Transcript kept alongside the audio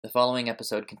following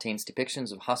episode contains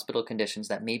depictions of hospital conditions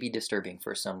that may be disturbing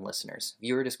for some listeners.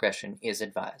 Viewer discretion is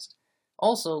advised.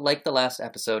 Also, like the last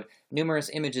episode, numerous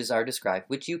images are described,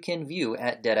 which you can view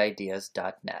at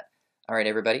deadideas.net. All right,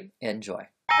 everybody, enjoy.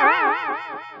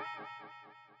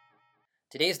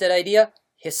 Today's Dead Idea,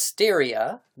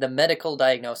 hysteria, the medical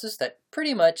diagnosis that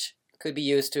pretty much could be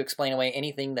used to explain away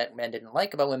anything that men didn't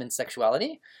like about women's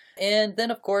sexuality. And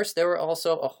then, of course, there were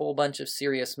also a whole bunch of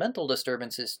serious mental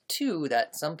disturbances, too,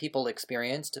 that some people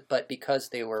experienced, but because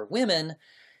they were women,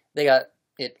 they got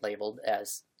it labeled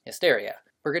as hysteria.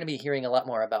 We're going to be hearing a lot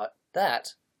more about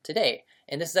that today.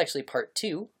 And this is actually part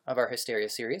 2 of our hysteria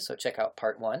series, so check out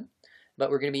part 1. But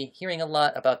we're going to be hearing a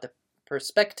lot about the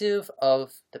perspective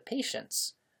of the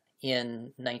patients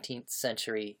in 19th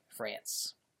century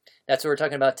France. That's what we're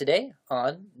talking about today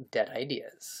on Dead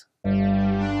Ideas.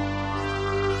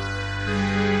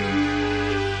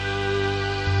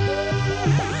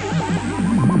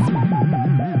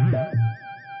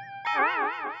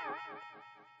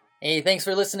 Hey, thanks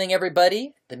for listening,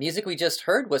 everybody. The music we just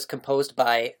heard was composed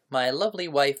by my lovely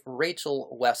wife,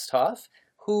 Rachel Westhoff,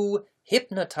 who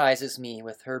hypnotizes me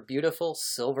with her beautiful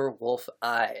silver wolf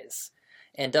eyes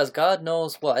and does God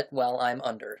knows what while I'm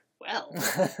under. Well.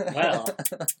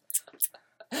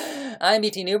 I'm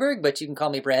E.T. Newberg, but you can call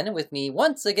me Brandon. With me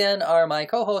once again are my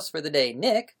co-hosts for the day,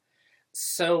 Nick.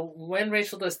 So, when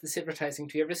Rachel does this advertising,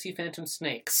 do you ever see Phantom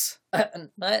Snakes?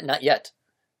 Not yet.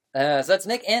 So that's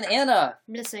Nick and Anna.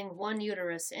 Missing one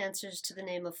uterus answers to the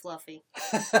name of Fluffy.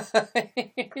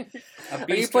 A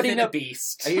beast within a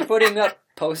beast. Are you putting up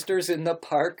posters in the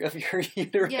park of your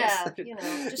uterus? Yeah,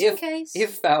 just in case.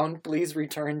 If found, please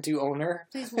return to owner.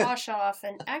 Please wash off,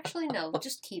 and actually, no,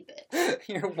 just keep it.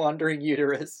 Your wandering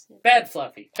uterus. Bad,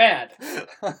 Fluffy. Bad.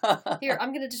 Here, I'm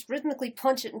going to just rhythmically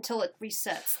punch it until it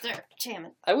resets. There, jam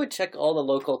it. I would check all the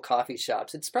local coffee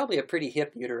shops. It's probably a pretty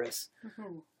hip uterus.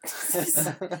 Mm-hmm.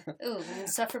 Ooh, an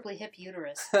insufferably hip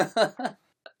uterus.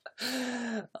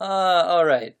 All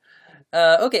right.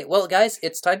 Okay, well, guys,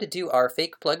 it's time to do our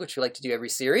fake plug, which we like to do every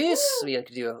series. Woo! We like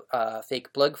to do a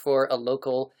fake plug for a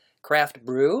local craft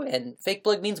brew, and fake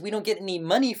plug means we don't get any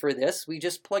money for this. We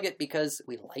just plug it because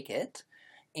we like it.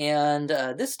 And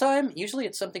this time, usually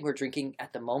it's something we're drinking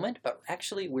at the moment, but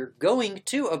actually we're going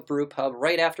to a brew pub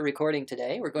right after recording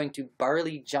today. We're going to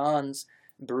Barley John's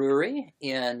Brewery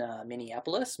in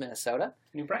Minneapolis, Minnesota.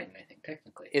 New Brighton, I think,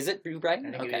 technically. Is it New Brighton?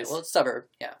 I think Okay, it is. well, it's suburb.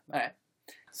 Yeah, all right.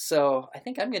 So I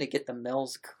think I'm going to get the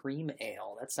Mel's Cream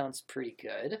Ale. That sounds pretty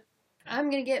good.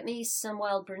 I'm going to get me some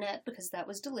Wild Brunette because that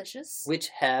was delicious. Which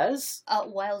has?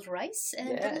 Wild rice and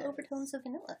little overtones of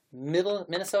vanilla.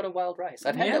 Minnesota Wild Rice.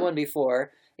 I've had Yeah. that one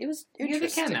before. It was Yeah,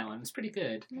 interesting. they can that one. It's pretty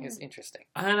good. It was interesting.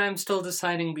 And I'm still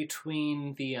deciding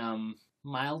between the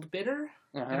mild bitter.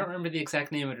 Uh-huh. I don't remember the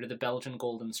exact name of it, or the Belgian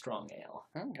Golden Strong Ale.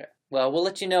 Okay. Well, we'll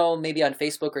let you know maybe on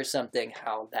Facebook or something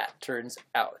how that turns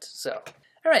out. So,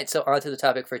 all right, so on to the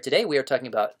topic for today. We are talking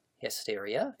about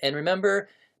hysteria. And remember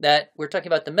that we're talking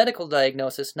about the medical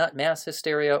diagnosis, not mass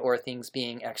hysteria or things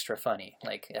being extra funny.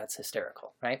 Like, that's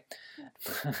hysterical, right?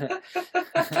 Although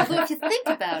if you think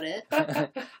about it...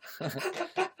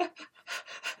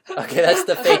 Okay, that's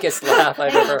the fakest laugh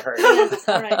I've ever heard.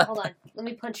 All right, hold on. Let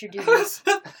me punch your doobies.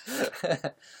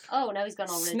 Oh, now he's gone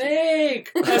all rigid.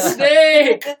 Snake! A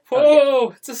snake! Whoa,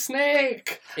 it's a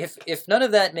snake! If none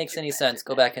of that makes any sense,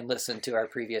 go back and listen to our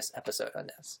previous episode on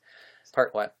this.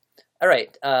 Part 1. All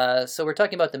right, so we're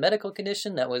talking about the medical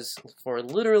condition that was for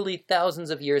literally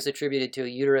thousands of years attributed to a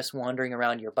uterus wandering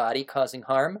around your body causing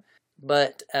harm.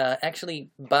 But actually,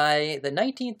 by the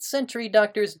 19th century,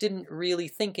 doctors didn't really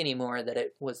think anymore that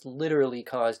it was literally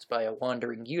caused by a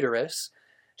wandering uterus.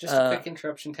 Just a quick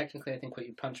interruption. Technically, I think what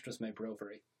you punched was my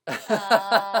brovary. Okay.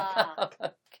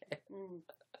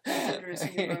 Uterus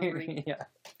in your ovary. Yeah.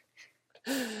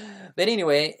 But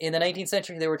anyway, in the 19th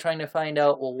century, they were trying to find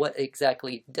out, well, what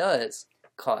exactly does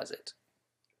cause it?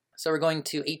 So we're going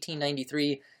to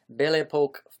 1893, Belle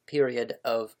Epoque period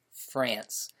of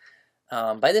France.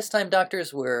 By this time,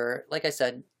 doctors were, like I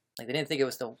said, they didn't think it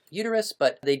was the uterus,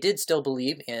 but they did still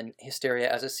believe in hysteria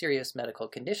as a serious medical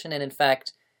condition, and in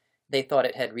fact, they thought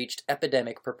it had reached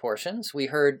epidemic proportions. We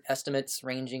heard estimates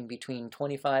ranging between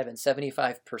 25 and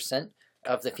 75%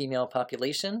 of the female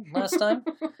population last time.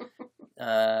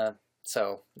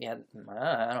 So, yeah,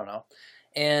 I don't know.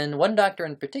 And one doctor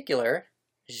in particular,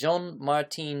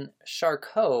 Jean-Martin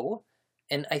Charcot,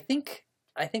 and I think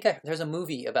there's a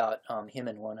movie about him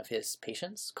and one of his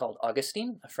patients called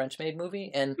Augustine, a French-made movie,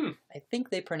 and I think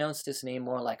they pronounced his name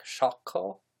more like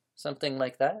Charcot, something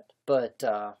like that. But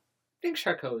think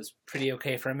Charcot is pretty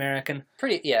okay for American.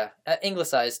 Pretty, yeah.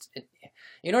 Anglicized.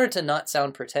 In order to not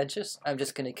sound pretentious, I'm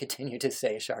just going to continue to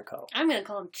say Charcot. I'm gonna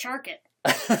call him Charkit.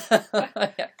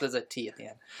 Yeah, there's a T at the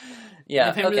end. Yeah,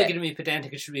 If I'm okay. really going to be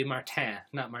pedantic, it should be Martin,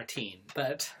 not Martine.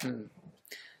 But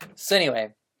So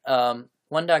anyway,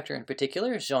 one doctor in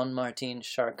particular, Jean-Martin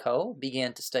Charcot,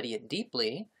 began to study it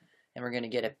deeply, and we're going to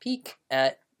get a peek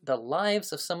at the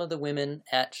lives of some of the women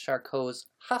at Charcot's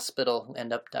hospital who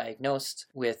end up diagnosed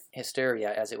with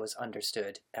hysteria as it was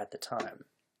understood at the time.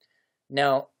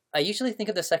 Now, I usually think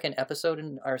of the second episode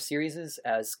in our series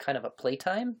as kind of a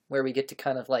playtime, where we get to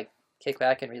kind of like kick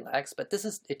back and relax, but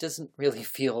it doesn't really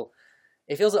feel,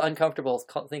 it feels uncomfortable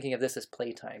thinking of this as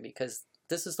playtime, because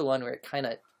this is the one where it kind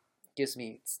of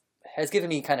has given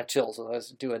me kind of chills while I was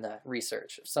doing that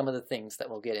research of some of the things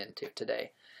that we'll get into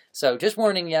today. So just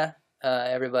warning you,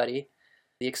 everybody,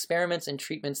 the experiments and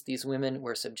treatments these women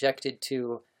were subjected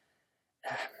to,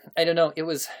 I don't know, it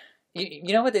was,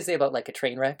 you know what they say about like a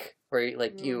train wreck, where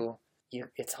like you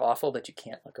it's awful, but you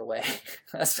can't look away.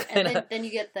 That's And kind of... then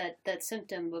you get that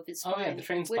symptom of his spine. Oh, yeah, the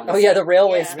train spine. Oh yeah, the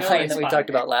railway Yeah. spine Railway that we spine. talked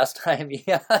about last time.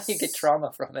 Yeah, you get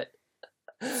trauma from it.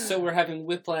 so we're having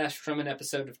whiplash from an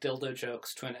episode of Dildo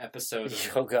Jokes to an episode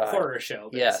of Oh, God. horror show,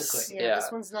 Yes. basically. Yeah, Yeah. this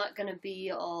one's not gonna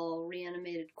be all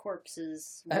reanimated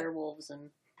corpses, werewolves,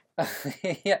 and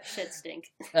Yeah. shit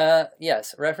stink.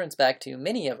 Yes, reference back to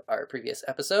many of our previous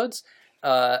episodes.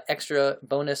 Extra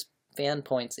bonus fan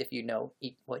points if you know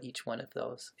what each one of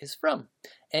those is from.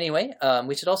 Anyway,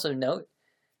 we should also note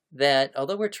that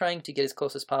although we're trying to get as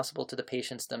close as possible to the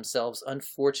patients themselves,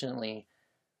 unfortunately,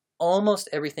 almost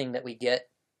everything that we get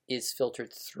is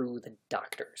filtered through the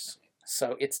doctors.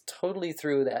 So it's totally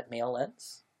through that male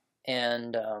lens,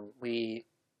 and I don't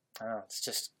know, it's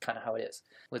just kind of how it is,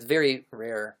 with very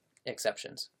rare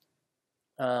exceptions.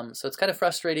 So it's kind of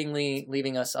frustratingly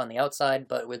leaving us on the outside,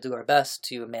 but we'll do our best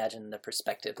to imagine the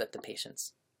perspective that the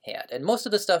patients had. And most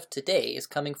of the stuff today is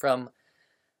coming from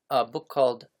a book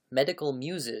called Medical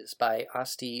Muses by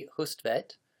Asti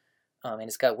Hustvedt, and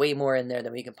it's got way more in there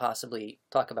than we can possibly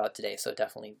talk about today, so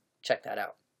definitely check that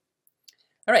out.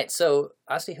 All right, so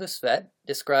Asti Hustvedt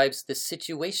describes the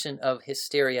situation of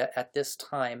hysteria at this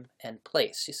time and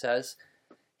place. She says,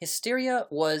 hysteria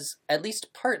was, at least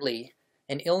partly,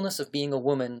 an illness of being a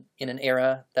woman in an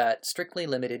era that strictly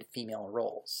limited female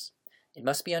roles. It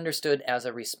must be understood as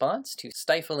a response to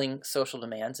stifling social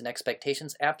demands and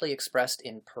expectations aptly expressed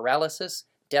in paralysis,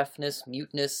 deafness,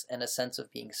 muteness, and a sense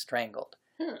of being strangled.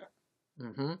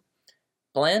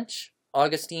 Blanche,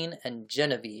 Augustine, and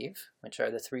Genevieve, which are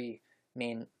the three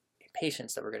main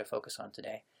patients that we're going to focus on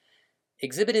today,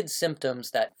 exhibited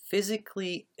symptoms that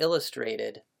physically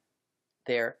illustrated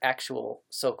their actual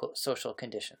social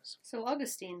conditions. So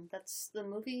Augustine, that's the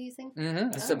movie you think?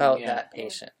 It's Oh, about yeah. that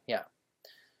patient, yeah.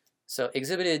 So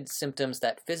exhibited symptoms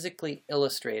that physically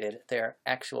illustrated their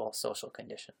actual social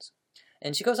conditions.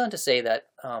 And she goes on to say that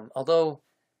although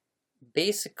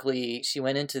basically she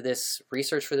went into this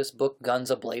research for this book guns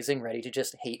a-blazing, ready to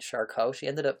just hate Charcot, she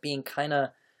ended up being kind of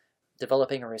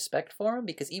developing a respect for him,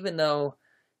 because even though,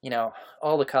 you know,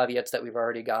 all the caveats that we've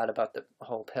already got about the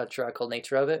whole patriarchal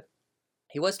nature of it,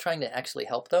 he was trying to actually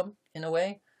help them in a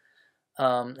way.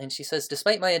 And she says,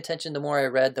 despite my intention, the more I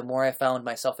read, the more I found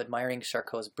myself admiring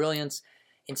Charcot's brilliance.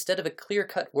 Instead of a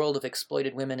clear-cut world of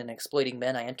exploited women and exploiting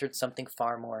men, I entered something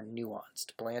far more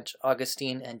nuanced. Blanche,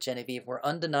 Augustine, and Genevieve were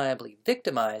undeniably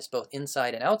victimized both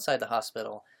inside and outside the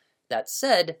hospital. That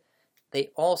said,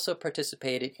 they also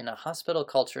participated in a hospital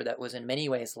culture that was in many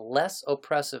ways less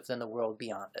oppressive than the world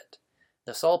beyond it.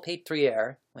 The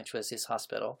Salpêtrière, which was his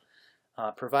hospital,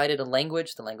 provided a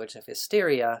language, the language of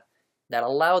hysteria, that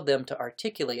allowed them to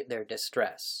articulate their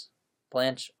distress.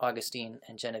 Blanche, Augustine,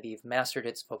 and Genevieve mastered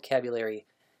its vocabulary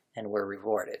and were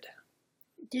rewarded.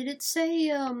 Did it say,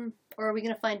 or are we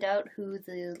going to find out who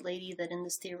the lady that in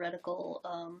this theoretical,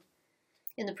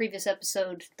 in the previous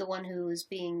episode, the one who was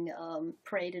being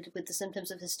paraded with the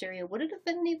symptoms of hysteria, would it have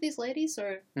been any of these ladies,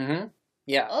 or?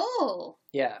 Yeah. Oh,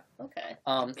 Yeah. okay.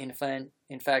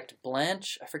 In fact,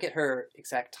 Blanche, I forget her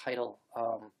exact title.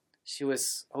 She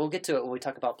was, we'll get to it when we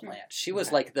talk about Blanche. She was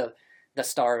Okay. like the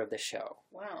star of the show.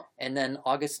 Wow. And then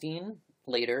Augustine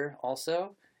later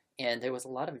also, and there was a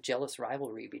lot of jealous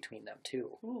rivalry between them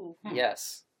too. Ooh.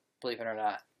 Yes, believe it or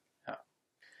not. Oh.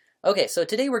 Okay, so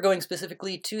today we're going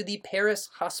specifically to the Paris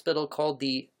hospital called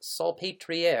the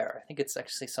Salpêtrière. I think it's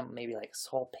actually something maybe like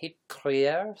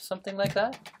Salpêtrière, something like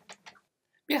that.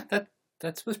 Yeah,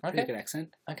 that was pretty Okay. good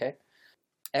accent. Okay.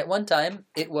 At one time,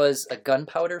 it was a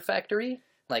gunpowder factory,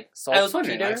 like saltpeter. I was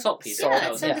wondering, like saltpeter. Salt- Yeah, That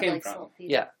it was sounded where it came like from.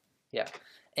 saltpeter. Yeah.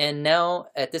 And now,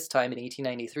 at this time in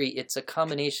 1893, it's a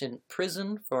combination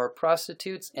prison for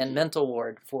prostitutes and mental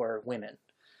ward for women.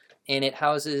 And it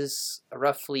houses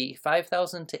roughly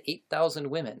 5,000 to 8,000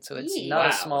 women, so it's not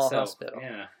a small hospital.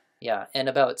 Yeah. Yeah, and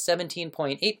about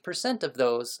 17.8% of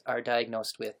those are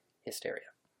diagnosed with hysteria.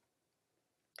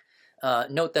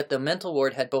 Note that the mental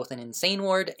ward had both an insane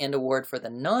ward and a ward for the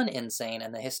non-insane,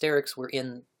 and the hysterics were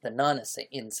in the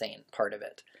non-insane part of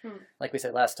it. Like we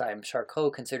said last time,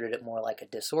 Charcot considered it more like a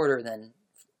disorder than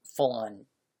full-on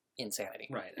insanity.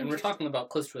 Right, and we're talking about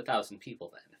close to 1,000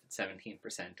 people then, if it's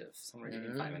 17% of somewhere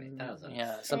between 5 and 8,000.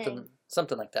 Yeah,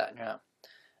 something like that, yeah.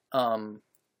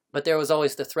 But there was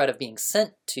always the threat of being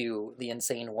sent to the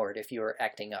insane ward if you were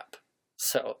acting up.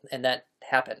 So, and that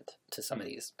happened to some of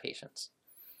these patients.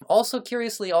 Also,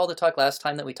 curiously, all the talk last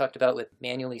time that we talked about with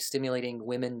manually stimulating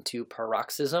women to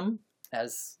paroxysm,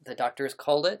 as the doctors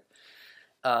called it,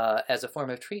 as a form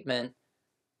of treatment,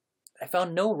 I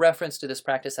found no reference to this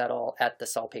practice at all at the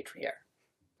Salpêtrière.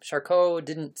 Charcot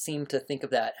didn't seem to think of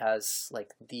that as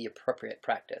like the appropriate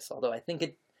practice, although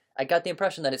I got the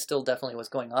impression that it still definitely was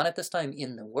going on at this time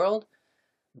in the world,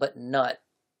 but not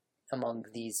among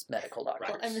these medical doctors.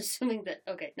 Well, I'm assuming that,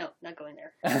 okay, no, not going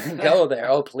there. Go there.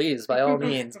 Oh, please, by all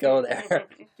means, go there.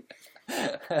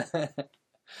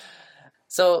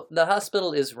 So the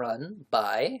hospital is run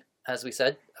by, as we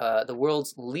said, the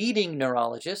world's leading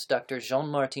neurologist, Dr.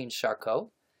 Jean-Martin Charcot,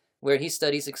 where he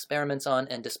studies, experiments on,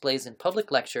 and displays in public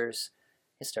lectures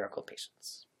hysterical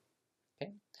patients.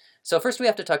 Okay? So first we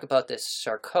have to talk about this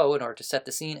Charcot in order to set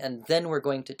the scene, and then we're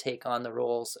going to take on the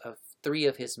roles of 3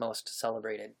 of his most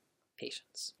celebrated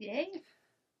patients. Yay?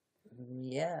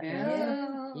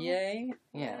 Yeah. Yay?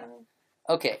 Yeah.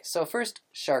 Okay, so first,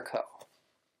 Charcot.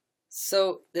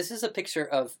 So this is a picture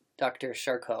of Dr.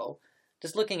 Charcot.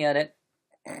 Just looking at it,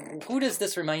 who does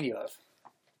this remind you of?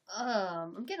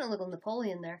 I'm getting a little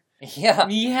Napoleon there. Yeah.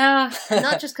 Yeah.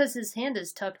 Not just because his hand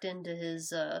is tucked into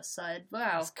his side.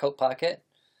 Wow. His coat pocket.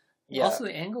 Yeah. Also,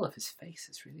 the angle of his face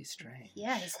is really strange.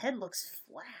 Yeah, his head looks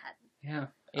flat. Yeah.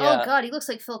 Oh, God, he looks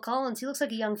like Phil Collins. He looks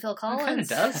like a young Phil He kind of Collins.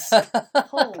 does.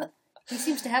 Oh, he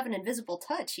seems to have an invisible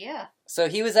touch, yeah. So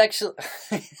he was actually...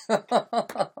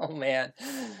 oh, man.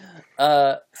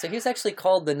 So he was actually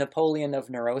called the Napoleon of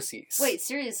neuroses. Wait,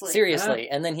 seriously? Seriously.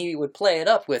 And then he would play it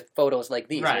up with photos like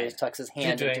these, where he Right. tucks his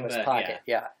hand Doing into his the- pocket.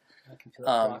 Yeah. I can feel it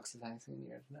peroxidizing in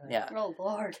your neck. Yeah. Oh,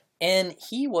 Lord. And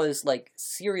he was, like,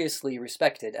 seriously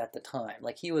respected at the time.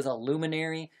 Like, he was a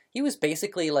luminary. He was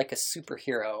basically like a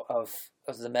superhero of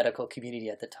the medical community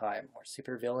at the time. Or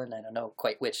supervillain, I don't know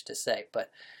quite which to say.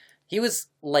 But he was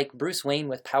like Bruce Wayne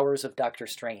with powers of Doctor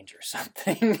Strange or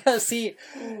something. Because he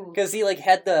like,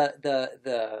 had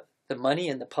the money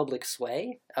and the public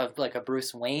sway of, like, a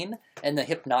Bruce Wayne and the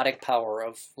hypnotic power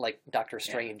of, like, Doctor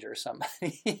Strange or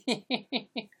somebody.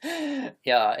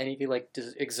 Yeah, and he could, like,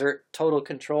 just exert total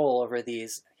control over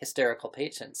these hysterical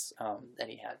patients that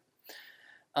he had.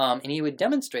 And he would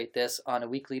demonstrate this on a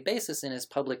weekly basis in his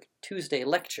public Tuesday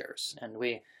lectures, and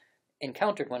we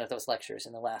encountered one of those lectures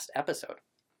in the last episode.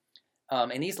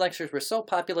 And these lectures were so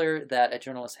popular that a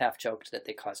journalist half joked that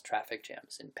they caused traffic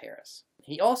jams in Paris.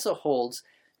 He also holds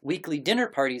weekly dinner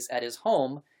parties at his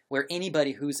home where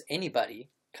anybody who's anybody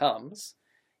comes,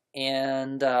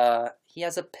 and he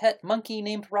has a pet monkey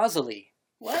named Rosalie.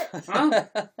 What? Huh?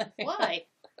 Why?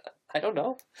 I don't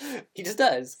know. He just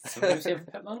does. Sometimes you have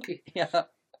a pet monkey. Yeah.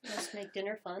 Let's make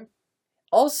dinner fun.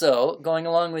 Also, going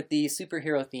along with the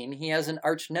superhero theme, he has an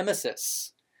arch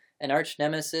nemesis. An arch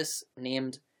nemesis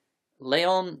named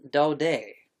Léon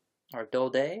Daudet. Or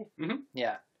Daudet? Mhm.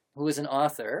 Yeah. Who is an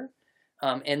author.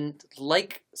 And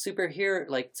like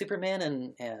Superman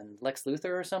and Lex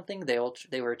Luthor or something,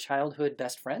 they were childhood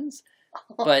best friends,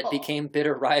 but became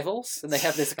bitter rivals, and they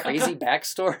have this crazy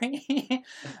backstory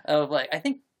of, like, I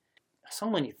think so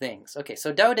many things. Okay,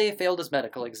 so Daudet failed his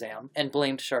medical exam and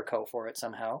blamed Charcot for it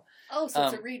somehow. Oh, so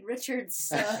it's a Reed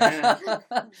Richards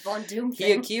Von Doom He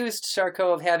thing. accused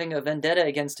Charcot of having a vendetta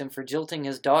against him for jilting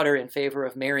his daughter in favor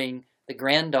of marrying the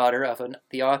granddaughter of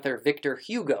the author Victor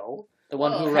Hugo, the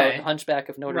one who Okay. wrote Hunchback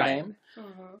of Notre Right. Dame.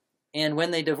 Mhm. And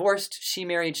when they divorced, she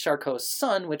married Charcot's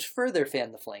son, which further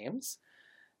fanned the flames.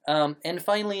 And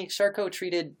finally, Charcot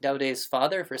treated Daudet's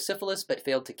father for syphilis, but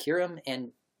failed to cure him,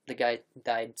 and the guy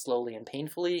died slowly and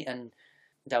painfully, and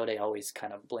Daudet always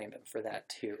kind of blamed him for that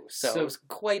too. So it was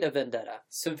quite a vendetta.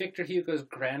 So Victor Hugo's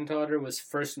granddaughter was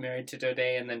first married to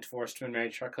Daudet and then divorced him and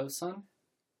married Charcot's son?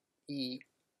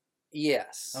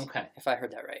 Yes. Okay. If I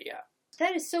heard that right, yeah.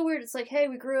 That is so weird. It's like, hey,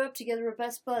 we grew up together, we're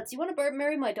best buds. You want to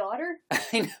marry my daughter?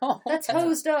 I know. That's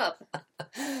hosed up.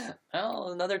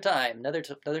 Well, another time, another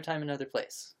time, another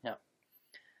place. Yeah.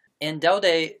 And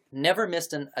Daudet never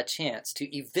missed a chance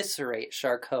to eviscerate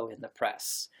Charcot in the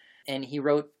press. And he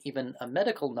wrote even a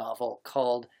medical novel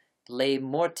called Les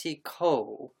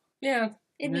Morticaux. Yeah.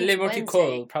 It means Le Wednesday.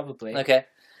 Morticole, probably. Okay.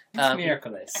 It's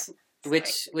miraculous.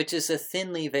 Which is a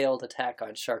thinly veiled attack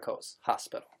on Charcot's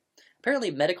hospital.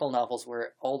 Apparently medical novels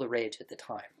were all the rage at the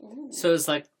time. Ooh. So it's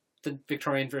like the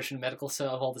Victorian version of medical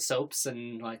of all the soaps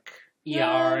and like ER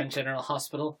No. and General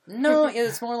Hospital. No, it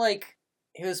was more like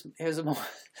it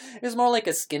was more like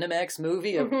a Skinamax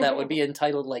movie that would be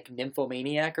entitled like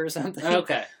Nymphomaniac or something.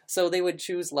 Okay. So they would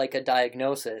choose like a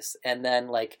diagnosis and then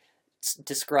like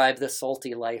describe the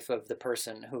salty life of the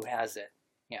person who has it.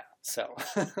 Yeah. So.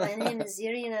 My name is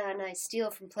Irina, and I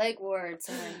steal from plague wards,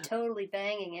 and I'm totally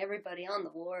banging everybody on the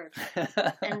ward,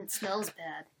 and it smells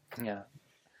bad. Yeah.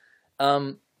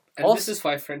 And Also- this is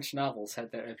why French novels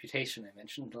had their reputation I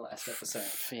mentioned in the last episode.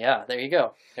 Yeah, there you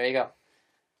go. There you go.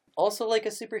 Also, like a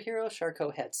superhero,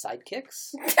 Charcot had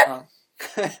sidekicks,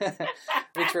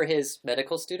 which were his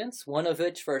medical students, one of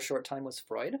which for a short time was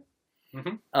Freud.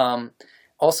 Mhm.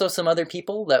 Also, some other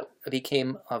people that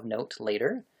became of note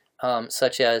later,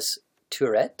 such as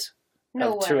Tourette,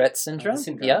 No of way. Tourette syndrome.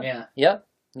 Yeah. Yep.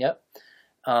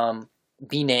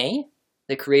 Binet,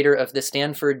 the creator of the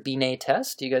Stanford Binet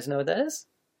test. Do you guys know what that is?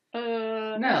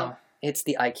 No. It's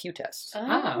the IQ test.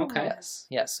 Ah, okay.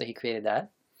 Yes, so he created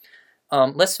that.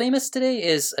 Less famous today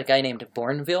is a guy named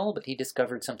Bournville, but he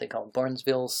discovered something called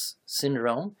Bournville's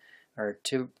syndrome, or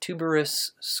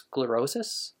tuberous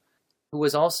sclerosis, who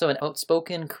was also an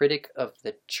outspoken critic of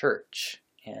the church,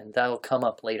 and that'll come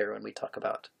up later when we talk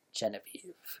about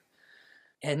Genevieve.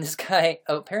 And this guy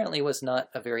apparently was not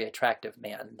a very attractive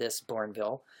man, this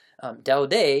Bournville.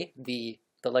 Daudet, the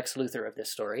Lex Luthor of this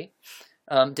story,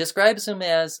 describes him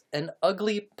as an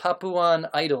ugly Papuan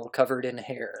idol covered in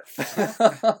hair.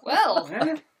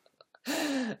 Well,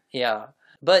 Yeah,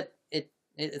 but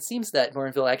it seems that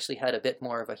Bournville actually had a bit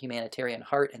more of a humanitarian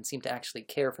heart and seemed to actually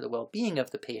care for the well-being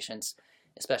of the patients,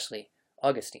 especially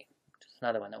Augustine, which is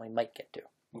another one that we might get to.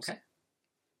 Okay.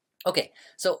 Okay,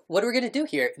 so what are we going to do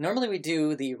here? Normally we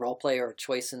do the role play or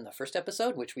choice in the first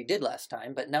episode, which we did last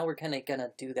time, but now we're kind of going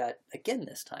to do that again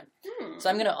this time. So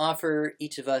I'm going to offer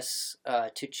each of us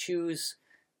to choose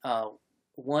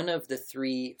one of the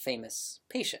three famous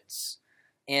patients.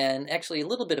 And actually a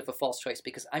little bit of a false choice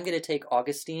because I'm going to take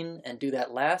Augustine and do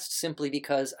that last simply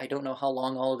because I don't know how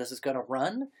long all of this is going to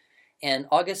run. And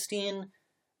Augustine,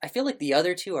 I feel like the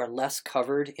other two are less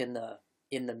covered in the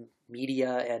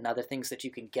media and other things that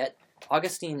you can get.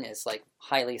 Augustine is like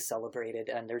highly celebrated,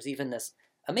 and there's even this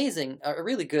amazing, a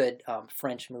really good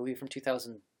French movie from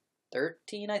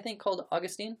 2013, I think, called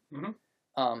Augustine,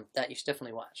 that you should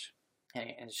definitely watch. And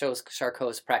it shows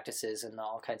Charcot's practices and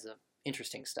all kinds of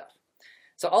interesting stuff.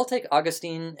 So I'll take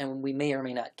Augustine, and we may or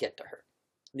may not get to her.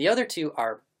 The other two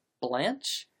are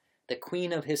Blanche, the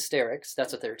Queen of Hysterics,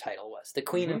 that's what their title was, the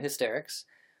Queen of Hysterics,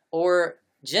 or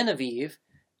Genevieve,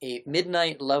 a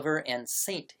midnight lover and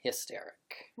saint hysteric.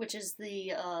 which is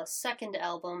the second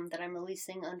album that I'm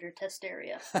releasing under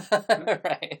Testeria.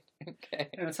 Right. Okay.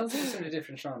 Yeah, it sounds like it's in a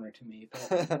different genre to me.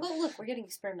 But Well, look, we're getting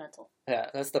experimental.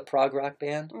 Yeah, that's the prog rock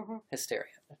band. Mm-hmm. Hysteria.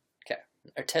 Okay.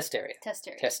 Or Testeria.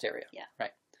 Testeria. Testeria. Yeah.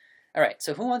 Right. All right.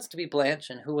 So who wants to be Blanche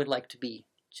and who would like to be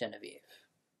Genevieve?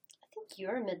 I think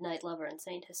you're a midnight lover and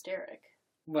saint hysteric,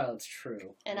 well, it's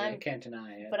true. And I I'm- can't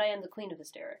deny it. but I am the queen of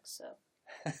hysterics. So,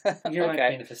 You're my okay.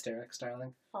 queen of hysterics,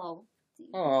 darling. oh,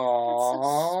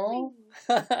 Aww.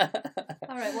 that's so sweet.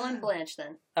 All right, well, I'm Blanche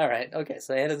then. All right. Okay.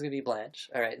 So Anna's gonna be Blanche.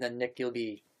 All right. Then Nick, you'll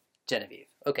be Genevieve.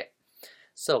 Okay.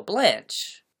 So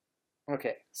Blanche.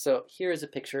 Okay. So here is a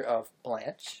picture of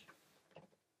Blanche.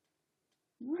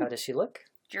 How does she look?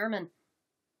 German.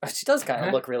 She does kind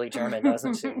of look really German,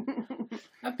 doesn't she?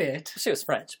 A bit. She was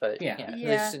French, but Yeah.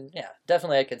 Yeah.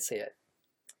 Definitely I could see it.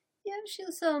 Yeah,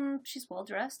 she's well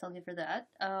dressed. I'll give her that.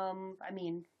 I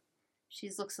mean, she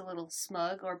looks a little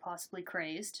smug or possibly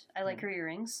crazed. I like her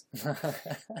earrings.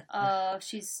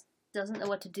 She's doesn't know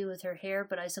what to do with her hair,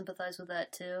 but I sympathize with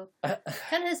that too.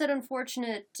 Kind of has that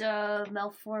unfortunate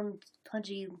malformed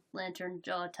pudgy lantern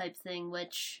jaw type thing,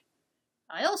 which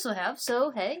I also have.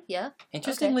 So hey, yeah.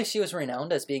 Interestingly, she was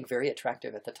renowned as being very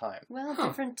attractive at the time. Well, Huh.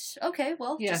 different. Okay,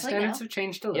 well, Yeah, just like now. standards have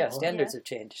changed a little. Yeah, standards have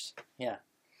changed. Yeah.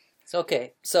 So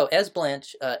okay, so as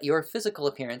Blanche, your physical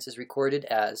appearance is recorded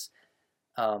as,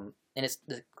 and it's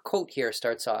the quote here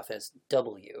starts off as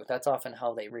W. That's often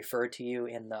how they refer to you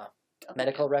in the Okay.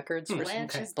 medical records. For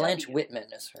Blanche Okay. is Blanche W.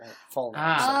 Whitman is her full name.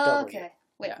 Ah. so Oh, W, okay.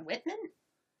 Wait, Yeah. Whitman?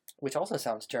 which also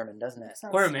sounds German, doesn't it?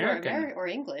 Sounds- Or American. or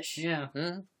English. Yeah.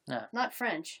 Hmm. Not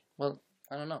French. Well,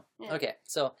 I don't know. Yeah. Okay,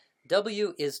 so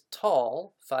W is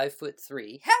tall,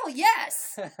 5'3". Hell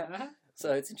yes!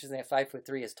 So it's interesting that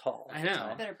 5'3" is tall. I know.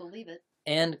 I better believe it.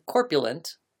 And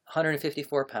corpulent,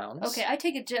 154 pounds. Okay, I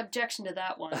take objection to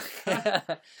that one.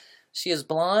 She is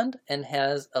blonde and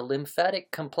has a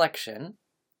lymphatic complexion.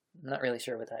 I'm not really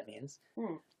sure what that means.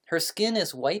 Her skin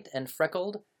is white and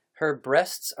freckled. Her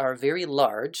breasts are very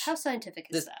large. How scientific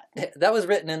is that? That was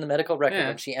written in the medical record Yeah.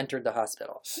 when she entered the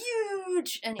hospital.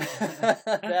 Huge! Anyway.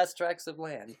 Vast tracts of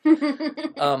land.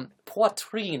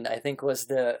 Poitrine, I think, was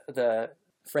the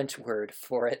French word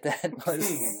for it that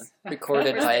was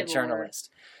recorded by a journalist.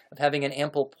 Of having an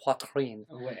ample poitrine.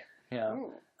 Away. Yeah.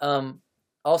 Ooh.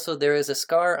 Also, there is a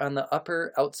scar on the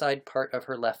upper outside part of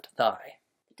her left thigh.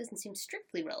 It doesn't seem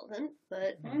strictly relevant,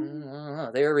 but... I don't know.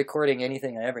 They were recording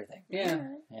anything and everything. Yeah.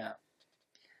 Yeah.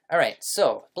 All right.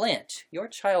 So, Blanche, your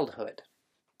childhood.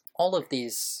 All of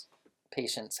these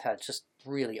patients had just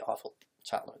really awful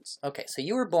childhoods. Okay, so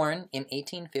you were born in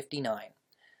 1859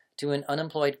 to an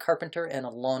unemployed carpenter and a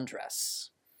laundress.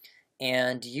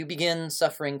 And you begin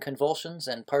suffering convulsions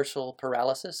and partial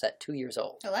paralysis at 2 years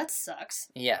old. Oh, that sucks.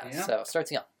 Yeah, Yeah. so it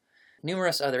starts young.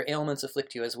 Numerous other ailments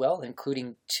afflict you as well,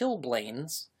 including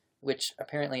chilblains, which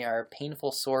apparently are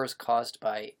painful sores caused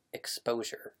by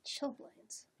exposure.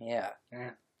 Chilblains. Yeah.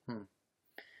 Yeah.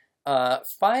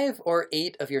 5 or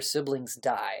 8 of your siblings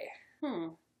die.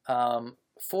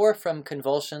 4 from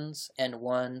convulsions and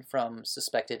 1 from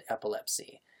suspected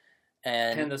epilepsy.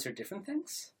 And those are different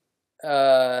things?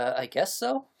 I guess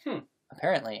so. Hmm.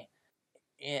 Apparently.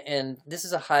 And this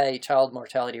is a high child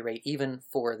mortality rate even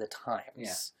for the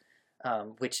times.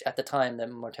 Which at the time the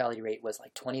mortality rate was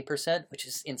like 20%, which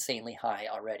is insanely high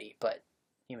already, but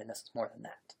even this is more than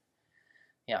that.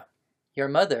 Yeah. Your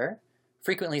mother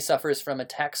frequently suffers from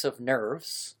attacks of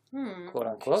nerves, quote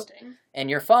unquote, Interesting. and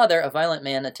your father, a violent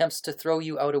man, attempts to throw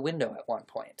you out a window at one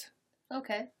point.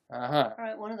 Okay. Uh-huh. All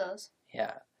right, one of those.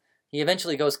 Yeah. He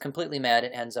eventually goes completely mad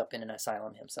and ends up in an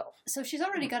asylum himself. So she's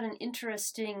already got an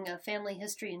interesting family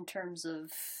history in terms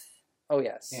of... Oh,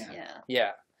 yes. Yeah.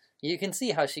 Yeah. You can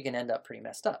see how she can end up pretty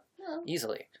messed up, Oh.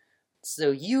 easily.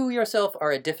 So you yourself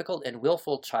are a difficult and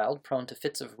willful child, prone to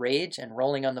fits of rage and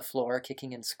rolling on the floor,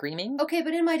 kicking and screaming. Okay,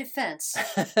 but in my defense...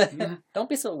 Don't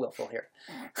be so willful here.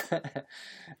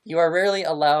 You are rarely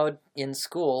allowed in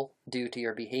school due to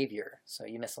your behavior, so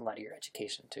you miss a lot of your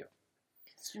education, too.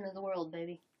 Student of the world,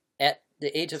 baby. At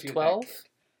the age of See that 12, kid.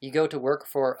 you go to work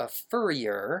for a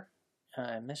furrier.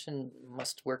 Mission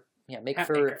must work, make Hat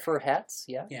fur, maker. fur hats,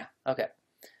 yeah? Yeah. Okay.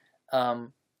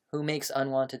 Who makes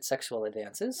unwanted sexual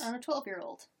advances. On a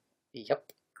 12-year-old.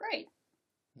 Yep. Great.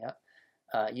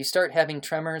 You start having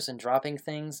tremors and dropping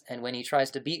things, and when he tries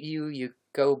to beat you, you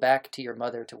go back to your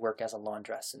mother to work as a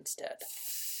laundress instead.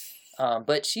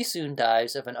 But she soon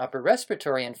dies of an upper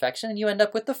respiratory infection, and you end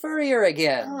up with the furrier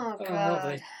again. Oh, Oh, God.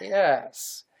 lovely.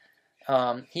 Yes.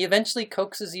 He eventually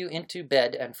coaxes you into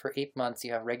bed, and for 8 months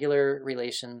you have regular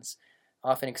relations,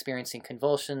 often experiencing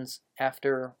convulsions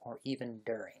after or even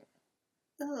during.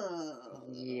 Oh.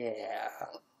 Yeah.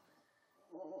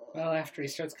 Well, after he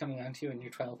starts coming on to you and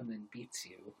you're 12 and then beats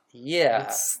you. Yeah.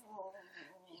 It's,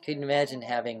 You can imagine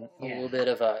having a Yeah. little bit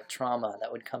of a trauma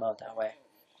that would come out that way.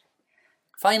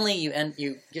 Finally,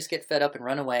 you just get fed up and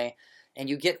run away, and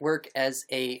you get work as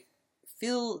a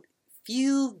fille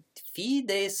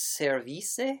de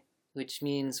service, which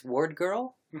means ward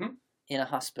girl, Mhm. in a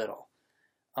hospital.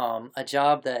 A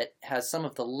job that has some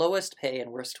of the lowest pay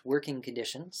and worst working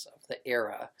conditions of the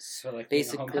era. so like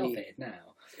Basically- being a home health aide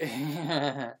now.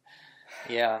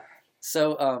 Yeah.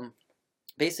 So,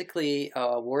 basically,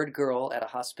 a ward girl at a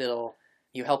hospital,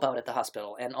 you help out at the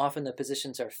hospital, and often the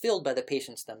positions are filled by the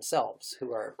patients themselves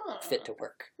who are fit to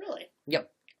work. Really?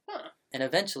 Yep. Huh. And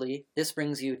eventually, this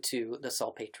brings you to the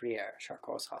Salpêtrière,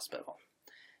 Charcot's hospital,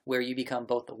 where you become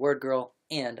both the ward girl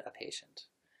and a patient.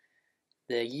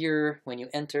 The year when you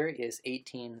enter is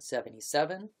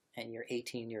 1877, and you're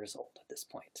 18 years old at this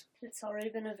point. It's already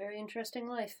been a very interesting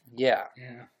life. Yeah.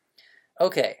 Yeah.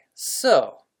 Okay,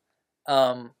 so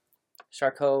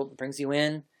Charcot brings you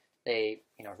in. They,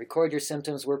 record your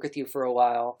symptoms, work with you for a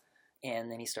while,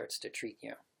 and then he starts to treat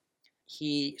you.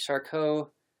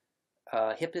 Charcot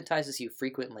hypnotizes you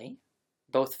frequently,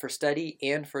 both for study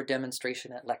and for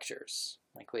demonstration at lectures,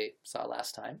 like we saw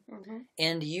last time. Mm-hmm.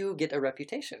 And you get a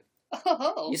reputation.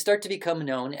 Oh. You start to become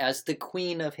known as the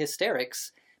Queen of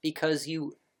Hysterics because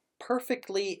you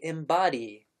perfectly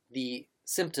embody the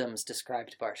symptoms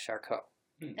described by Charcot.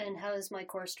 And how is my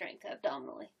core strength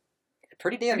abdominally?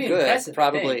 Pretty damn Pretty good, impressive, I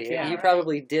probably. think, yeah. You Right.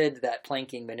 probably did that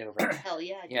planking maneuver. Hell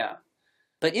yeah. I do. Yeah.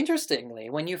 But interestingly,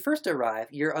 when you first arrive,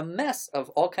 you're a mess of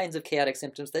all kinds of chaotic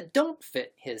symptoms that don't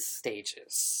fit his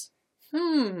stages.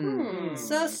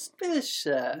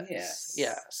 Suspicious. Yes.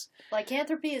 Yes.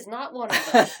 Lycanthropy is not one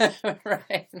of them.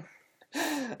 Right.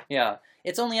 Yeah.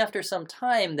 It's only after some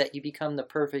time that you become the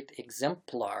perfect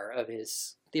exemplar of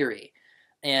his theory.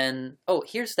 And, oh,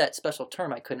 here's that special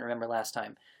term I couldn't remember last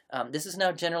time. This is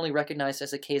now generally recognized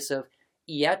as a case of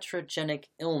iatrogenic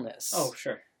illness. Oh,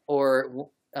 sure. Or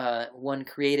one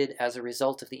created as a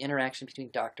result of the interaction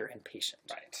between doctor and patient.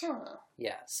 Right. Huh.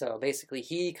 Yeah, so basically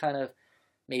he kind of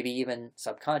maybe even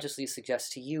subconsciously suggests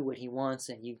to you what he wants,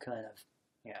 and you kind of,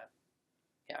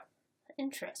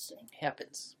 Interesting.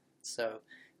 happens. So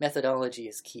methodology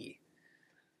is key.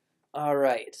 All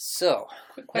right, so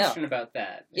Quick question about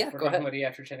that. Yeah, If we're go talking ahead.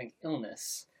 about iatrogenic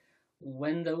illness,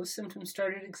 when those symptoms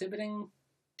started exhibiting,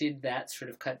 did that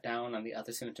sort of cut down on the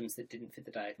other symptoms that didn't fit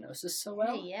the diagnosis so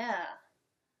well? Hey, yeah.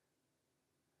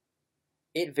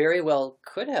 it very well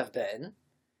could have been.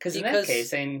 Because in that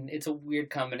case, it's a weird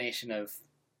combination of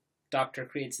doctor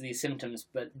creates these symptoms,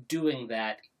 but doing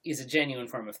that is a genuine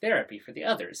form of therapy for the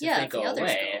others Yeah, if they if the go others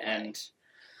away. go away.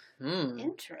 And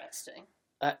Interesting.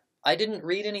 I didn't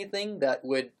read anything that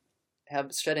would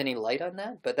have shed any light on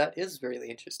that, but that is really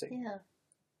interesting. Yeah.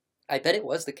 I bet it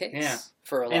was the case Yeah.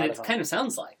 for a lot and of it them. kind of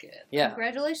sounds like it. Yeah.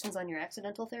 Congratulations on your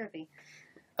accidental therapy.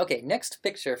 Okay, next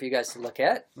picture for you guys to look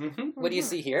at. Mm-hmm. What do you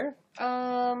see here?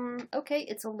 Okay,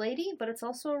 it's a lady, but it's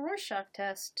also a Rorschach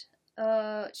test.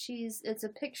 It's a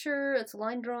picture, it's a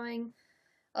line drawing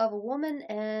of a woman,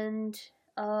 and,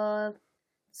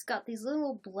 it's got these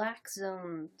little black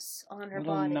zones on her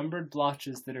Little body. numbered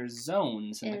blotches that are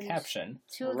zones in the And caption.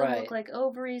 Two of them Right. look like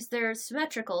ovaries. They're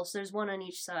symmetrical, so there's one on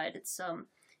each side. It's,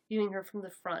 viewing her from the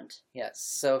front. Yes.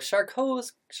 So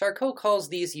Charcot calls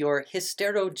these your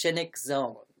hysterogenic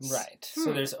zones. Right.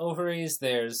 So there's ovaries,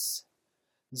 there's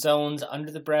zones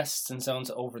under the breasts and zones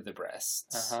over the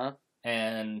breasts. Uh-huh.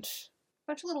 And,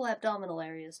 Bunch of little abdominal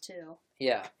areas, too.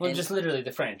 Yeah. well, and- just literally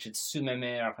the French. It's sous ma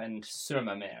mère and sur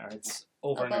ma mère. It's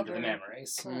over and Above under the her.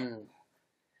 memories. Mm.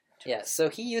 Yeah, so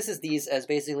he uses these as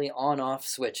basically on-off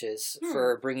switches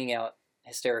for bringing out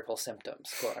hysterical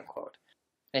symptoms, quote unquote.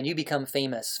 And you become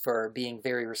famous for being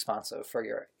very responsive for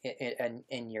your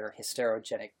in your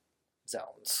hysterogenic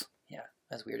zones. Yeah,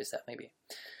 as weird as that may be.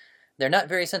 They're not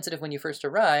very sensitive when you first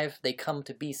arrive. They come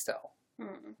to be so.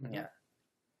 Hmm. Yeah.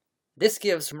 This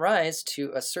gives rise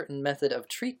to a certain method of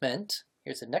treatment.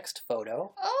 Here's the next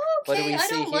photo. What do Okay, we I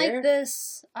see don't here? like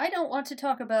this. I don't want to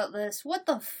talk about this. What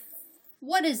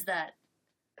is that?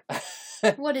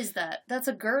 What is that? That's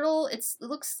a girdle? It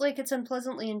looks like it's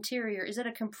unpleasantly interior. Is it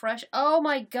a compression? Oh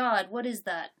my god, what is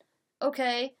that?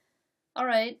 Okay.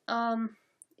 Alright,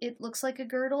 it looks like a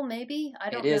girdle, maybe? I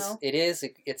don't know.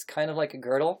 It's kind of like a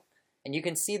girdle. And you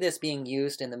can see this being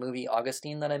used in the movie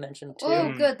Augustine that I mentioned too.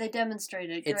 Oh, good, they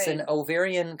demonstrated. Great. It's an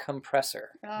ovarian compressor.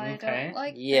 I Okay. don't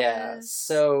like Yeah, this.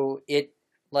 so it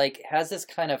has this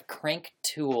kind of crank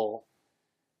tool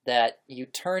that you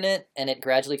turn it and it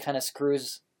gradually kind of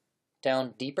screws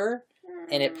down deeper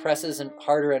and it presses and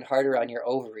harder on your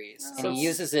ovaries. Oh. And So he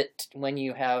uses it when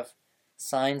you have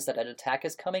signs that an attack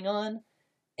is coming on.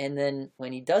 And then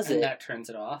when he does And it, that turns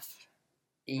it off.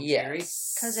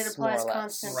 yes. Because it more or applies less.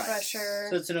 constant Right. pressure.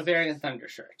 So it's an ovarian thunder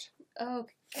shirt. Oh,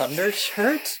 Thunder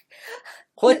shirt?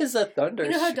 What is a thunder you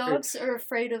know how shirt? dogs are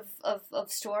afraid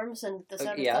of storms and the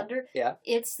sound yeah, of thunder? yeah.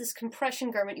 It's this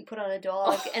compression garment you put on a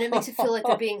dog, and it makes it feel like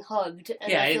they're being hugged,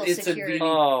 and Yeah, they feel it's a secure. really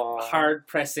Oh. hard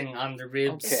pressing on the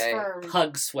ribs. It's Okay. firm.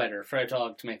 Hug sweater for a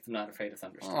dog to make them not afraid of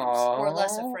thunderstorms. Or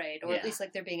less Aw. afraid, or Yeah. at least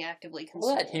like they're being actively Well,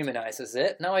 consoled. that humanizes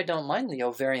it. Now I don't mind the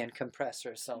ovarian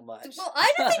compressor so much. Well,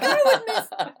 I don't think I would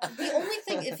miss. The only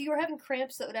thing, if you were having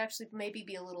cramps, that would actually maybe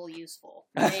be a little useful.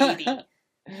 Maybe.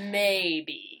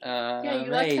 Maybe. Yeah,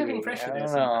 you like having maybe. pressure I there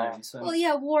don't know. sometimes. So. Well,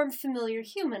 yeah, warm, familiar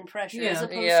human pressure as Yeah.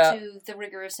 opposed Yeah. to the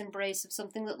rigorous embrace of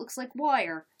something that looks like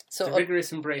wire. So the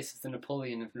rigorous embrace of the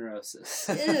Napoleon of neurosis.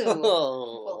 Ew. Well,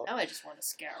 Oh. now I just want to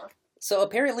scour. So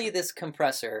apparently this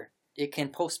compressor, it can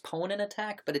postpone an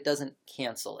attack, but it doesn't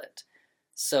cancel it.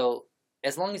 So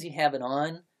as long as you have it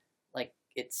on, like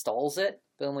it stalls it,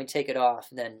 but when we take it off,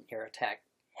 then your attack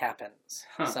happens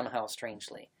Huh. somehow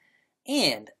strangely.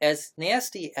 And as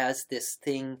nasty as this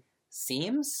thing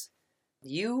seems,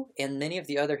 you and many of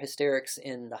the other hysterics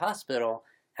in the hospital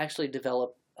actually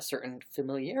develop a certain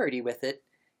familiarity with it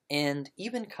and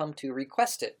even come to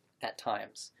request it at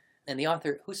times. And the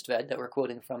author Hustved, that we're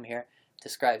quoting from here,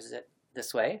 describes it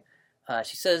this way.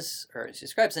 She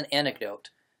describes an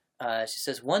anecdote. She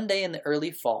says, one day in the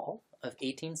early fall of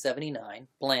 1879,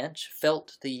 Blanche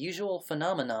felt the usual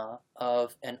phenomena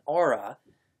of an aura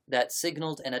that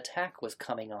signaled an attack was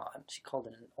coming on. She called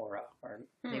it an aura, or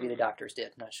maybe the doctors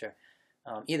did, not sure.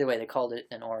 Either way, they called it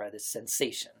an aura, this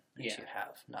sensation that Yeah. you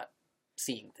have, not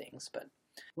seeing things, but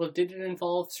Well, did it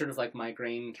involve sort of like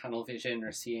migraine, tunnel vision,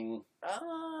 or seeing?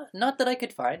 not that I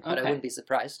could find, but I Okay. wouldn't be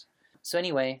surprised. So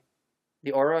anyway,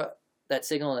 the aura that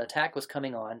signaled an attack was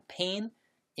coming on. Pain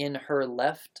in her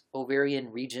left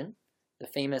ovarian region, the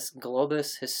famous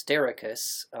globus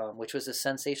hystericus, which was a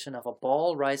sensation of a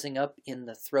ball rising up in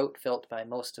the throat felt by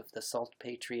most of the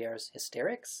Salpetriere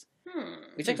hysterics,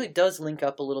 which actually does link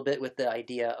up a little bit with the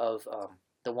idea of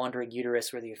the wandering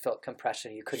uterus, where you felt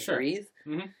compression, you couldn't Sure. breathe.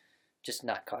 Mhm. Just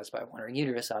not caused by a wandering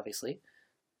uterus, obviously.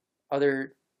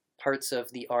 Other parts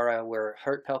of the aura were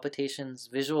heart palpitations,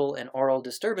 visual and oral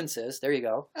disturbances. There you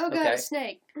go. Oh god, a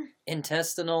snake.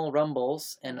 Intestinal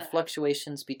rumbles and Okay.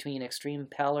 fluctuations between extreme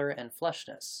pallor and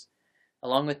flushness.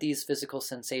 Along with these physical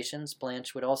sensations,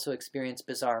 Blanche would also experience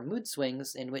bizarre mood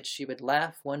swings in which she would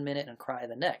laugh one minute and cry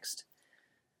the next.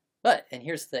 But, and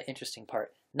here's the interesting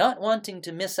part, not wanting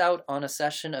to miss out on a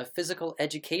session of physical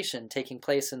education taking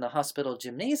place in the hospital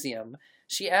gymnasium,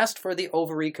 she asked for the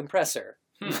ovary compressor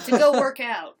To go work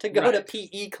out. to go Right. to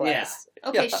PE class.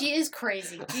 Okay, Yeah. she is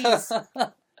crazy.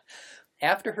 Jeez.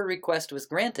 After her request was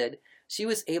granted, she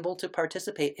was able to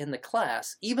participate in the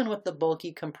class, even with the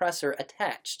bulky compressor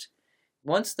attached.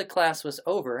 Once the class was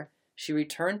over, she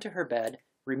returned to her bed,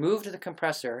 removed the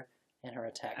compressor, and her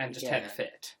attack And just began. had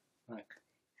fit. Like,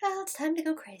 Well, it's time to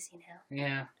go crazy now.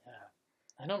 yeah.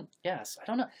 I don't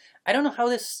know how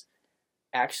this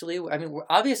actually, I mean,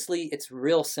 obviously it's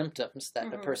real symptoms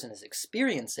that the Mhm. person is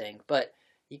experiencing, but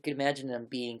you could imagine them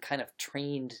being kind of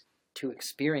trained to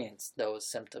experience those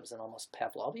symptoms in almost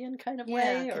Pavlovian kind of Yeah,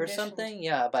 way or conditioned. something.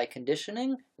 Yeah, by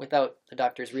conditioning without the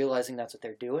doctors realizing that's what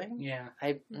they're doing. Yeah.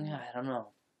 I don't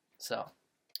know. So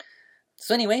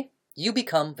anyway, you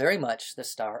become very much the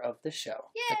star of the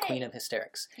show, the Yay! Queen of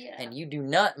Hysterics, Yeah. and you do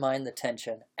not mind the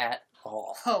tension at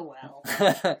all. Oh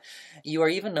well. You are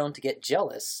even known to get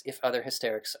jealous if other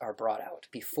hysterics are brought out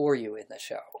before you in the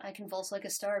show. I convulse like a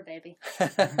star, baby.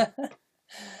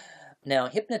 Now,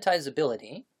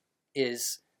 hypnotizability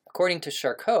is, according to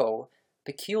Charcot,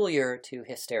 peculiar to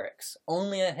hysterics.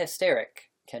 Only a hysteric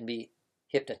can be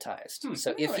hypnotized.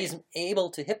 So if Really? he's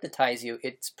able to hypnotize you,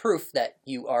 it's proof that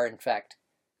you are, in fact,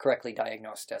 correctly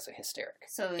diagnosed as a hysteric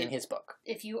So in his book.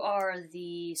 if you are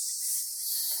the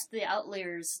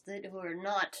outliers who are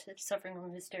not suffering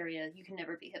from hysteria, you can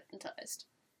never be hypnotized.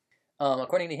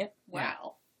 According to him,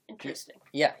 Wow. Interesting.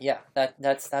 yeah,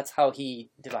 that's how he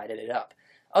divided it up.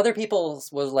 Other people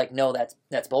was like, no,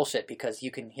 that's bullshit because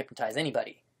you can hypnotize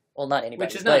anybody. Well, not anybody,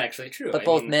 Which is not actually true. but I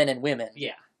both mean, men and women.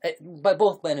 Yeah. But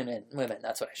both men and women.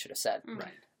 That's what I should have said. Mm.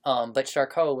 Right. But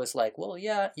Charcot was like, well,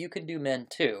 yeah, you can do men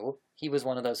too. He was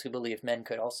one of those who believed men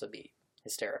could also be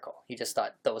hysterical. He just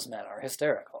thought those men are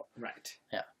hysterical. Right.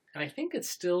 Yeah. And I think it's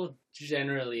still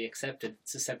generally accepted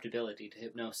susceptibility to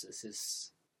hypnosis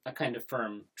is a kind of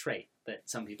firm trait that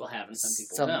some people have and some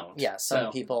people don't. Yeah, some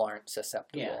So- people aren't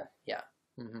susceptible. Yeah. Yeah.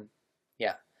 Mm-hmm.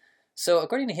 Yeah. So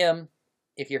according to him,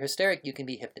 if you're hysteric, you can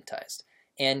be hypnotized.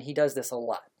 And he does this a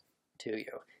lot to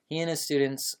you. He and his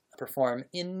students perform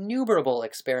innumerable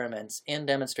experiments and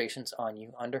demonstrations on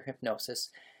you under hypnosis,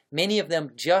 many of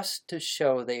them just to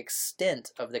show the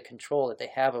extent of the control that they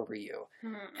have over you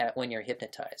when you're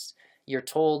hypnotized. You're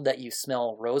told that you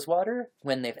smell rosewater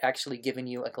when they've actually given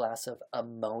you a glass of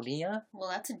ammonia. Well,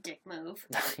 that's a dick move.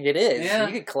 It is. Yeah.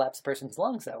 You could collapse a person's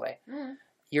lungs that way. Mm.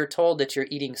 You're told that you're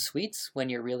eating sweets when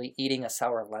you're really eating a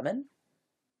sour lemon.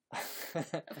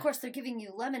 Of course, they're giving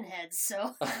you lemon heads,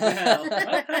 so.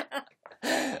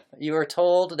 You are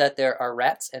told that there are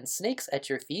rats and snakes at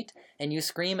your feet, and you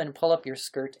scream and pull up your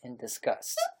skirt in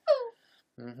disgust.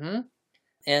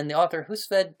 And the author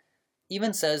Husved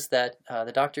even says that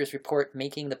the doctors report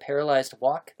making the paralyzed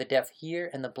walk, the deaf hear,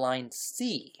 and the blind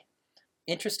see.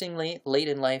 Interestingly, late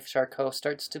in life, Charcot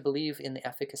starts to believe in the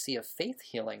efficacy of faith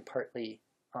healing, partly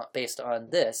based on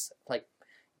this, like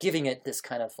giving it this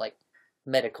kind of like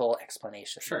medical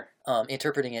explanation. Sure.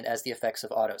 Interpreting it as the effects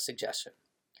of autosuggestion.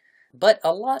 But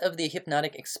a lot of the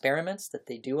hypnotic experiments that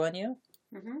they do on you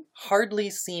Mm-hmm. hardly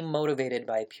seem motivated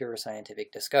by pure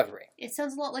scientific discovery. It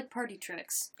sounds a lot like party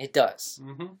tricks. It does.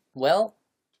 Mm-hmm. Well,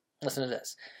 listen to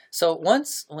this. So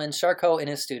once, when Charcot and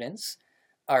his students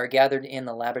are gathered in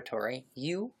the laboratory,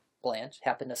 you, Blanche,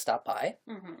 happen to stop by,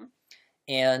 Mm-hmm.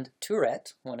 and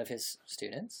Tourette, one of his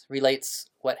students, relates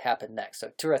what happened next.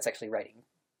 So Tourette's actually writing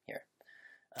here.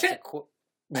 Shit.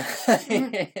 God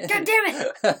damn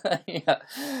it!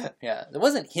 yeah. It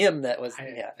wasn't him that was.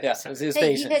 It was his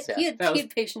patients. He Yeah. had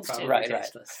patients too. Probably Right.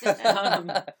 tasteless.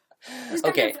 Who's got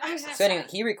Okay. your- So anyway,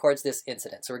 he records this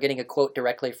incident. So we're getting a quote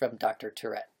directly from Dr.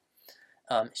 Tourette.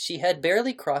 She had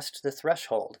barely crossed the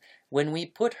threshold when we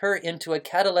put her into a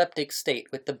cataleptic state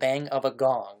with the bang of a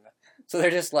gong. So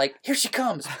they're just like, here she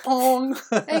comes, bong!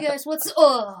 Hey guys, what's...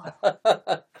 Oh!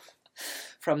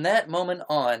 From that moment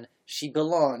on, she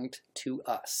belonged to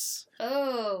us.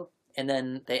 Oh. And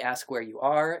then they ask where you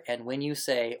are, and when you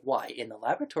say, why, in the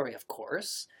laboratory, of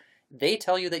course, they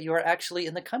tell you that you are actually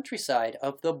in the countryside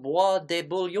of the Bois de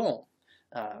Boulogne,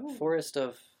 forest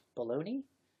of Bologna?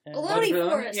 Bologna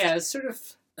forest! Yeah, it's sort of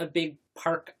a big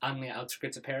park on the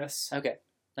outskirts of Paris. Okay,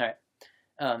 all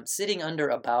right. Sitting under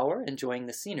a bower, enjoying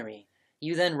the scenery,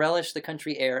 you then relish the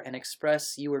country air and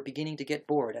express you are beginning to get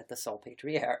bored at the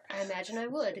Salpêtrière. I imagine I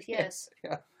would, yes.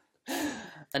 Yeah.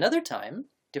 Another time,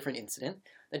 different incident,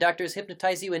 the doctors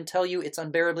hypnotize you and tell you it's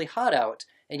unbearably hot out,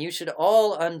 and you should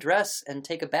all undress and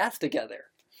take a bath together.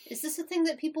 Is this a thing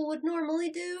that people would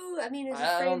normally do? I mean, is a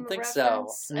I frame don't of think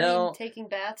reference? so. No. I mean, taking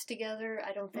baths together,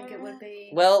 I don't think it would be.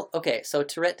 Well, okay, so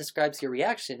Tourette describes your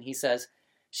reaction. He says,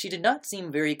 she did not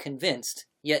seem very convinced,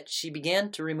 yet she began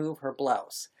to remove her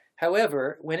blouse.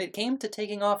 However, when it came to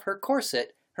taking off her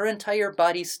corset, her entire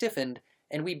body stiffened,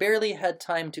 and we barely had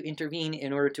time to intervene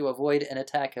in order to avoid an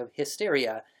attack of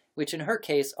hysteria, which in her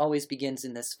case always begins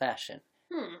in this fashion.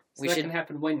 So We that should- can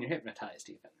happen when you're hypnotized,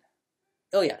 even.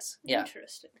 Oh, yes, yeah.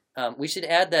 Interesting. We should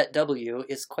add that W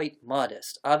is quite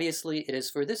modest. Obviously, it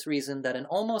is for this reason that an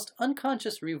almost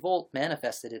unconscious revolt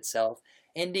manifested itself,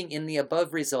 ending in the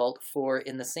above result, for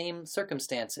in the same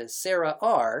circumstances, Sarah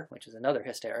R., which is another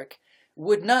hysteric,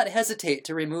 would not hesitate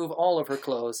to remove all of her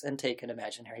clothes and take an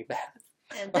imaginary bath.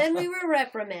 And then we were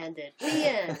reprimanded. The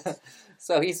end.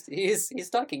 So he's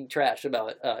talking trash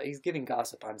about, he's giving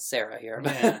gossip on Sarah here.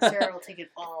 Yeah. Sarah will take it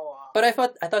all off. But I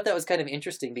thought that was kind of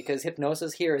interesting because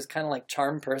hypnosis here is kind of like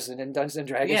charm person in Dungeons and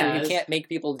Dragons, Yeah, where you it's- can't make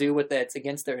people do what that's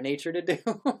against their nature to do.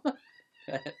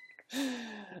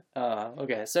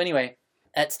 Okay, so anyway,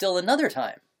 at still another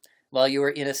time, while you were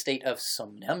in a state of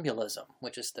somnambulism,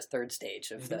 which is the third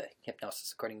stage of the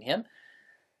hypnosis, according to him,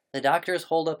 the doctors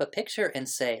hold up a picture and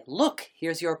say, "Look,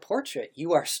 here's your portrait.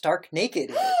 You are stark naked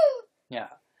in it." Yeah.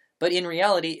 But in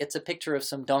reality, it's a picture of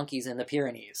some donkeys in the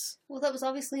Pyrenees. Well, that was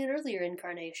obviously an earlier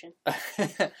incarnation.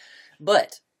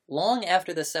 But long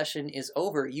after the session is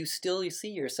over, you still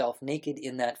see yourself naked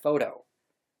in that photo.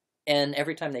 And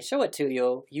every time they show it to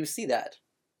you, you see that.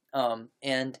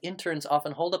 And interns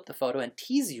often hold up the photo and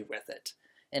tease you with it.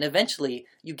 And eventually,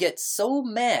 you get so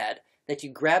mad that you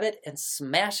grab it and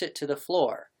smash it to the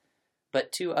floor.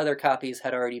 But 2 other copies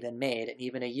had already been made, and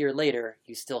even a year later,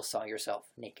 you still saw yourself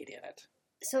naked in it.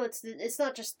 So it's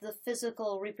not just the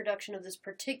physical reproduction of this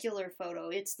particular photo,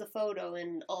 it's the photo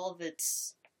and all of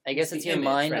its... I guess The it's your image,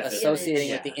 mind right? associating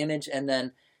The with the image, image and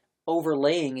then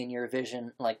overlaying in your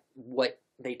vision like what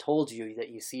they told you that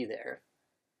you see there.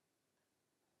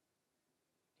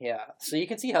 Yeah, so you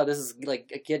can see how this is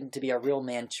like getting to be a real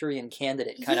Manchurian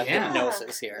Candidate kind of Yeah.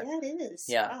 hypnosis here. Yeah, it is.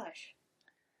 Yeah. Gosh.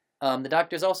 The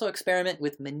doctors also experiment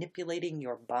with manipulating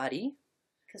your body.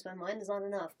 Because my mind is not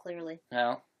enough, clearly.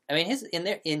 Now, I mean,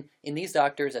 in these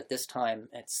doctors at this time,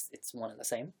 it's one and the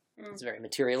same. Mm. It's very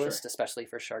materialist, especially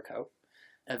for Charcot.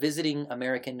 A visiting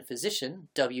American physician,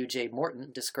 W.J.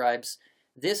 Morton, describes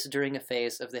this during a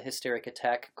phase of the hysteric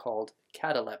attack called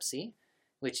catalepsy,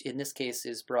 which in this case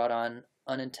is brought on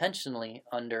unintentionally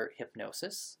under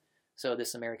hypnosis. So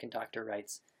this American doctor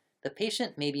writes, "The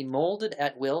patient may be molded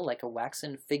at will like a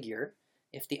waxen figure.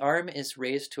 If the arm is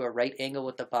raised to a right angle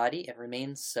with the body, it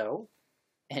remains so."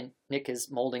 And Nick is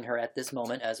molding her at this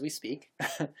moment as we speak.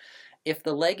 "If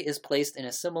the leg is placed in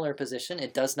a similar position,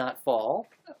 it does not fall.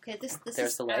 Okay, this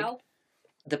There's is... the leg. Ow.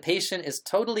 The patient is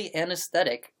totally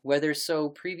anesthetic, whether so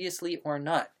previously or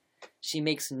not. She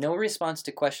makes no response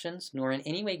to questions, nor in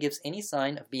any way gives any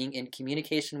sign of being in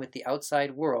communication with the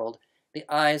outside world. The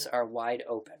eyes are wide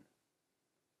open."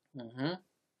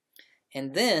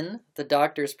 And then the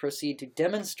doctors proceed to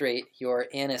demonstrate your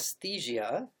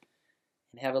anesthesia.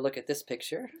 And have a look at this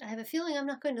picture. I have a feeling I'm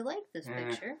not going to like this Mm.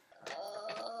 picture.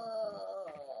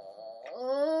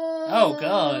 Oh,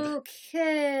 God.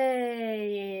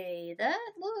 Okay,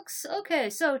 that looks... Okay,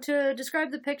 so to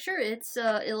describe the picture, it's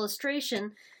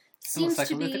illustration. Seems Looks like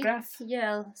to a be... lithograph.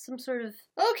 Yeah, some sort of...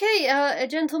 Okay, a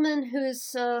gentleman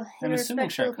who's in I'm a assuming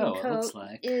respectable Charcot, it coat looks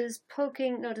like. is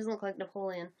poking... No, it doesn't look like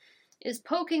Napoleon. Is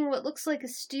poking what looks like a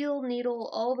steel needle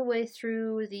all the way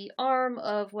through the arm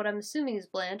of what I'm assuming is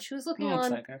Blanche, who's looking Looks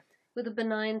on like her. with a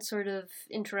benign sort of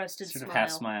interested Sort of smile. half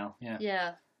smile, yeah.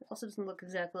 Yeah. Also doesn't look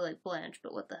exactly like Blanche,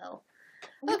 but what the hell.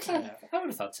 Okay. Okay. I would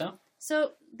have thought so.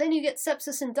 So then you get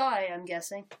sepsis and die, I'm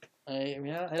guessing. I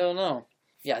don't know.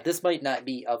 Yeah, this might not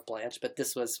be of Blanche, but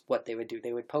this was what they would do.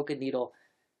 They would poke a needle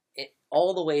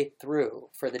all the way through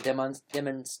for the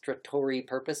demonstratory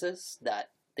purposes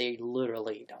that they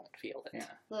literally don't feel it. Yeah.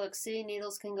 Look, see,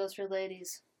 needles can go through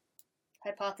ladies.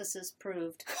 Hypothesis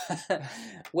proved.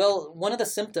 Well, one of the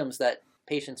symptoms that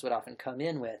patients would often come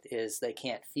in with is they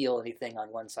can't feel anything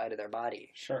on one side of their body.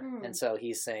 Sure. And so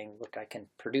he's saying, look, I can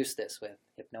produce this with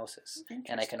hypnosis.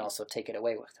 And I can also take it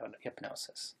away with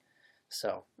hypnosis.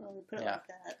 So, Well, we put it yeah. like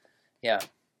that. yeah.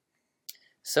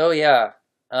 So, yeah.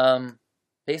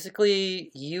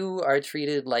 Basically, you are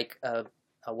treated like a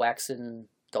waxen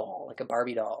doll, like a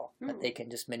Barbie doll, that they can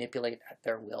just manipulate at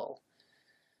their will.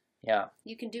 Yeah.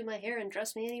 You can do my hair and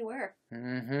dress me anywhere.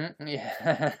 Mm-hmm.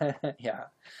 Yeah. Yeah.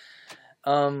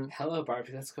 Hello,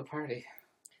 Barbie. Let's go party.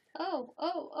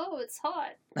 Oh, it's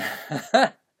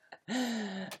hot.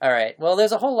 All right. Well,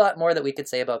 there's a whole lot more that we could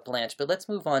say about Blanche, but let's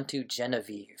move on to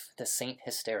Genevieve, the Saint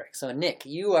Hysteric. So, Nick,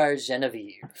 you are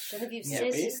Genevieve. Genevieve Yeah,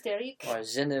 says babe. hysteric. Or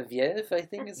Genevieve, I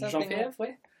think is something. Jean-Pierre,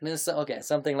 oui. Okay,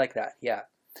 something like that. Yeah.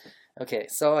 Okay,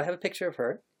 so I have a picture of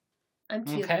her. I'm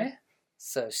cute. Okay.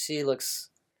 So she looks,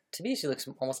 to me, she looks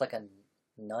almost like a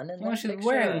nun in Well, that she's picture.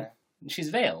 wearing- or She's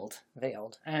veiled.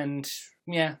 veiled, And,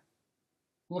 yeah,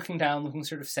 looking down, looking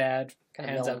sort of sad. kind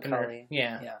of Hands up in her, melancholy.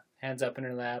 yeah, Yeah. hands up in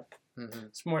her lap. Mm-hmm.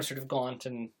 It's more sort of gaunt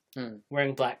and Hmm.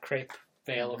 wearing black crepe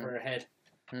veil Mhm. over her head.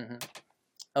 Mm-hmm.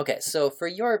 Okay, so for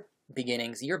your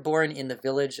beginnings, you're born in the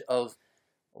village of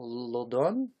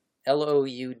Loudun,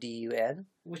 Loudun.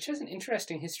 Which has an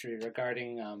interesting history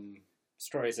regarding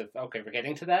stories of... Okay, we're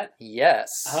getting to that?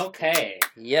 Yes. Okay.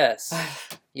 Yes.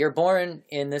 You're born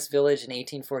in this village in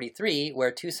 1843,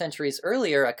 where 2 centuries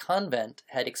earlier a convent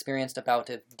had experienced a bout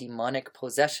of demonic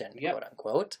possession, Yep. quote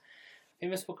unquote.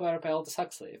 Famous book about Aldous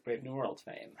Huxley of Brave New World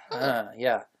fame.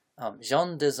 Yeah.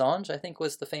 Jean Desange, I think,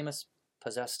 was the famous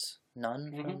possessed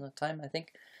nun from Mhm. the time, I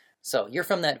think. So you're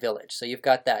from that village, so you've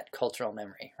got that cultural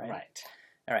memory, right? Right.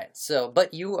 All right. So,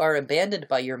 but you are abandoned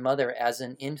by your mother as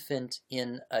an infant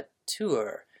in a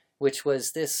tour, which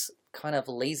was this kind of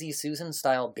Lazy Susan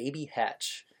style baby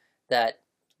hatch that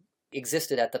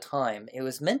existed at the time. It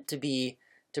was meant to be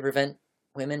to prevent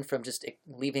women from just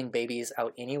leaving babies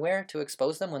out anywhere to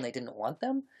expose them when they didn't want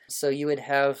them. So you would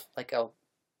have like a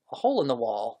hole in the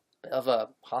wall of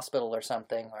a hospital or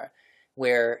something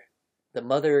where the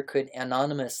mother could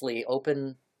anonymously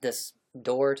open this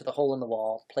door to the hole in the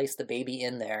wall, place the baby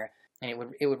in there, and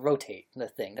it would rotate the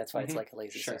thing. That's why it's Mhm. like a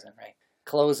Lazy Sure. Susan, right?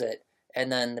 Close it,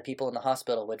 and then the people in the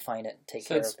hospital would find it and take So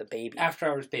care it's of the baby. After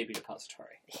Hours Baby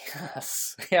Depository.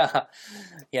 Yes. Yeah.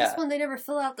 Yeah. This one, they never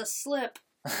fill out the slip.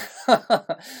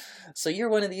 So you're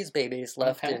one of these babies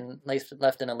left Okay.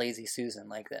 in a Lazy Susan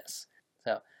like this.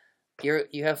 So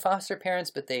you have foster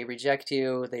parents, but they reject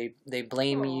you. They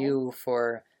blame Aw. you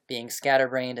for being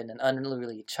scatterbrained and an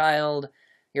unruly child.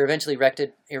 You're eventually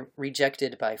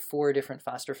rejected by 4 different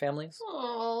foster families.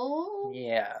 Oh.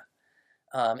 Yeah.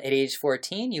 At age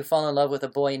 14, you fall in love with a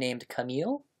boy named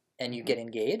Camille, and you Mhm. get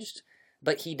engaged,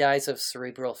 but he dies of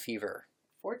cerebral fever.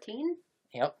 14?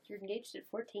 Yep. You're engaged at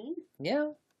 14?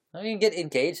 Yeah. I mean, you get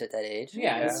engaged at that age.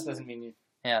 Yeah, this doesn't mean you...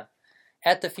 Yeah.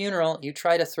 At the funeral, you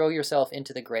try to throw yourself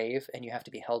into the grave, and you have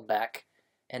to be held back,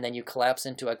 and then you collapse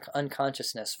into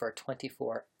unconsciousness for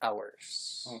 24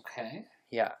 hours. Okay.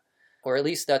 Yeah. Or at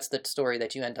least that's the story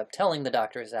that you end up telling the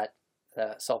doctors at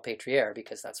the Salpêtrière,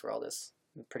 because that's where all this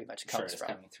pretty much Sure, comes it's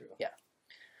from. coming through. Yeah.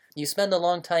 You spend a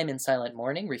long time in silent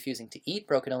mourning, refusing to eat,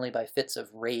 broken only by fits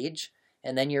of rage,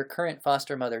 and then your current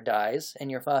foster mother dies, and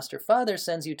your foster father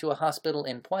sends you to a hospital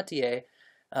in Poitiers,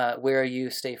 where you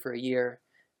stay for a year.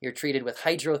 You're treated with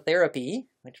hydrotherapy,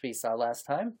 which we saw last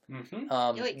time, Mm-hmm.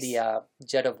 Yikes. the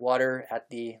jet of water at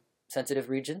the sensitive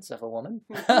regions of a woman.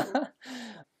 Mhm.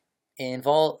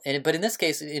 But in this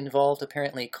case, it involved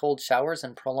apparently cold showers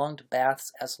and prolonged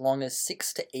baths as long as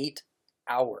 6 to 8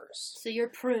 hours. So you're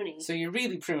pruny. So you're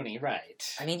really pruny, right?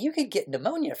 I mean, you could get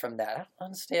pneumonia from that. I don't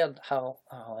understand how.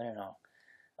 Oh, I don't know.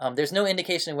 There's no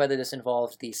indication of whether this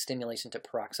involved the stimulation to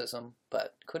paroxysm,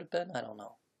 but could have been. I don't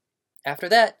know. After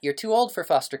that, you're too old for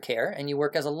foster care, and you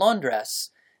work as a laundress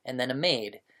and then a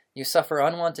maid. You suffer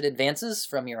unwanted advances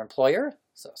from your employer,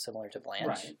 so similar to Blanche.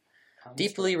 Right.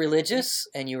 Deeply religious,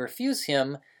 and you refuse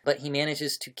him, but he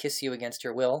manages to kiss you against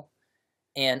your will.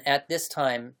 And at this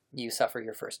time, you suffer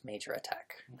your first major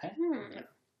attack. Okay.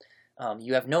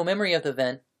 You have no memory of the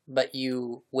event, but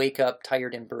you wake up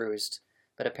tired and bruised.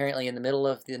 But apparently in the middle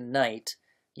of the night,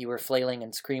 you were flailing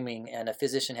and screaming, and a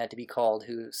physician had to be called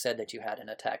who said that you had an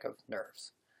attack of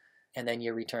nerves. And then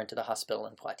you return to the hospital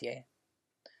in Poitiers.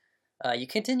 You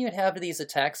continue to have these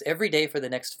attacks every day for the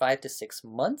next 5 to 6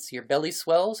 months. Your belly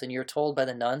swells, and you're told by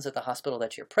the nuns at the hospital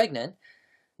that you're pregnant.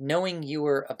 Knowing you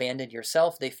were abandoned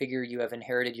yourself, they figure you have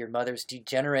inherited your mother's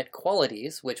degenerate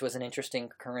qualities, which was an interesting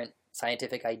current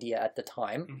scientific idea at the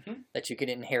time, that you could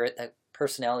inherit a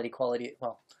personality quality,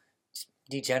 well,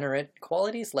 degenerate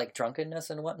qualities like drunkenness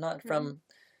and whatnot from,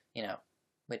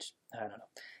 which, I don't know.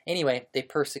 Anyway, they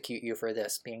persecute you for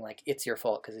this, being like, it's your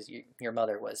fault because your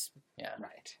mother was,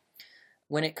 Right.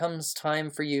 When it comes time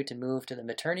for you to move to the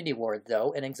maternity ward,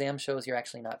 though, an exam shows you're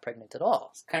actually not pregnant at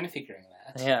all. Kind of figuring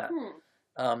that. Yeah.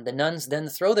 The nuns then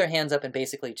throw their hands up and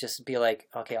basically just be like,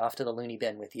 okay, off to the loony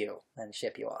bin with you, and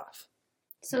ship you off.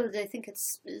 So they think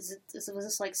was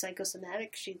this like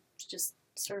psychosomatic? She just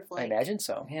sort of like... I imagine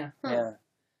so. Yeah. Yeah.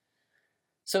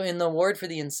 So in the ward for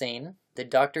the insane, the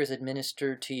doctors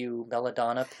administer to you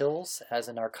belladonna pills as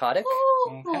a narcotic.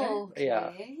 Oh, okay.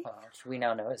 Yeah. Which we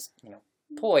now know is,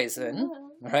 poison,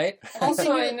 right?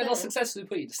 Also, it'll successfully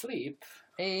put you to sleep.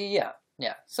 Yeah.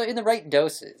 So in the right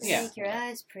doses. Yeah. Make your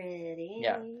eyes pretty.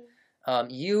 Yeah.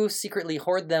 You secretly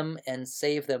hoard them and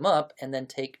save them up, and then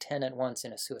take 10 at once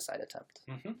in a suicide attempt.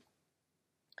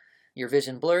 Your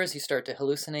vision blurs, you start to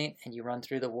hallucinate, and you run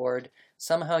through the ward.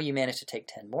 Somehow you manage to take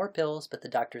 10 more pills, but the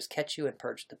doctors catch you and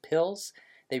purge the pills.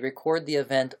 They record the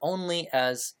event only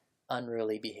as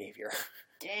unruly behavior.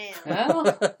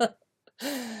 Damn.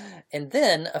 And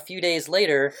then, a few days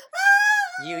later,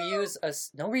 you use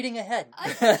no reading ahead.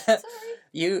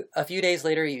 Sorry. A few days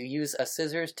later, you use a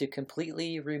scissors to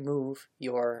completely remove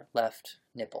your left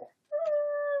nipple.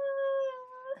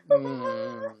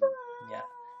 Yeah.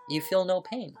 You feel no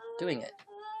pain doing it.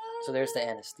 So there's the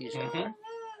anesthesia.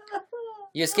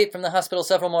 You escape from the hospital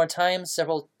several more times,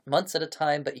 several months at a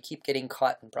time, but you keep getting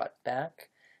caught and brought back.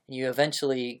 You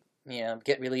eventually,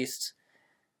 get released.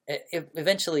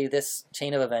 Eventually, this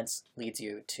chain of events leads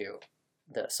you to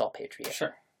the Salpêtrière.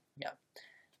 Sure. Yeah.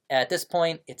 At this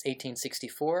point, it's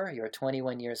 1864. You're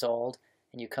 21 years old,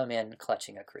 and you come in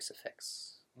clutching a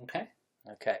crucifix. Okay.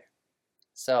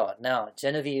 So now,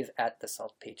 Genevieve at the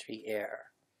Salpêtrière.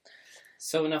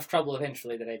 So enough trouble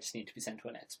eventually that I just need to be sent to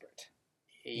an expert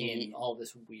in all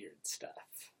this weird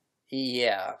stuff.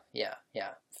 Yeah.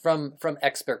 From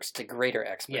experts to greater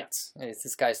experts. Yeah.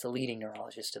 This guy's the leading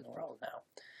neurologist in the world now.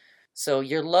 So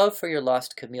your love for your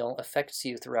lost Camille affects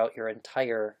you throughout your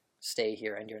entire stay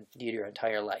here and your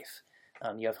entire life.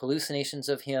 You have hallucinations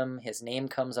of him. His name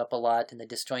comes up a lot in the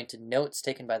disjointed notes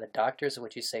taken by the doctors of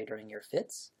what you say during your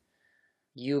fits.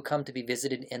 You come to be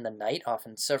visited in the night,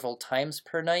 often several times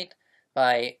per night,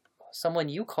 by someone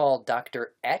you call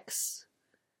Dr. X,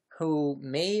 who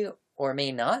may or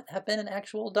may not have been an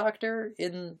actual doctor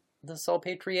in the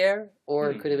Salpêtrière,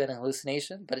 or it could have been a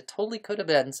hallucination, but it totally could have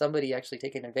been somebody actually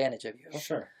taking advantage of you.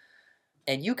 Sure.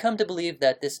 And you come to believe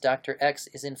that this Dr. X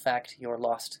is in fact your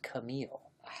lost Camille.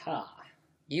 Aha.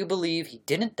 You believe he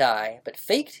didn't die, but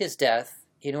faked his death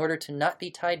in order to not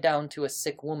be tied down to a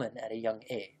sick woman at a young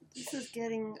age. This is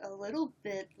getting a little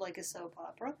bit like a soap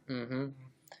opera.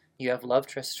 You have love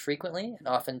trysts frequently, and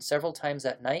often several times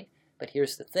at night, but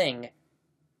here's the thing.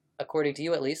 According to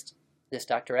you at least, this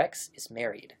Dr. X is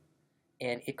married,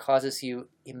 and it causes you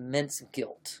immense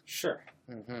guilt. Sure.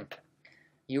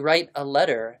 You write a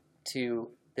letter to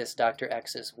this Dr.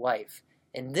 X's wife,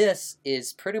 and this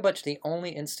is pretty much the only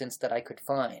instance that I could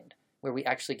find where we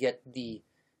actually get the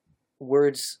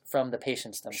words from the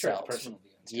patients themselves. Sure, personal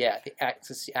views. Yeah,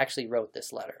 they actually wrote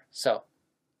this letter. So,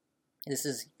 this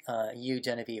is you,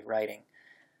 Genevieve, writing.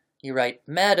 You write,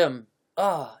 Madam,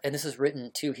 and this is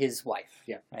written to his wife.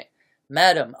 Yeah. Right.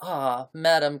 Madam,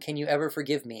 Madam, can you ever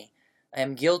forgive me? I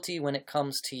am guilty when it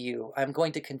comes to you. I am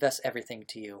going to confess everything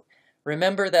to you.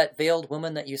 Remember that veiled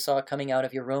woman that you saw coming out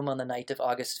of your room on the night of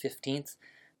August 15th?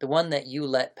 The one that you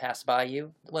let pass by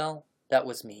you? Well, that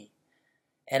was me.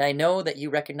 And I know that you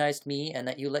recognized me and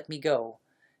that you let me go,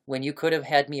 when you could have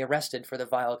had me arrested for the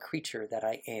vile creature that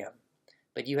I am.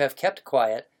 But you have kept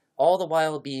quiet, all the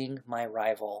while being my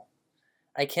rival.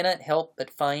 I cannot help but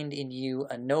find in you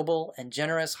a noble and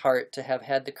generous heart to have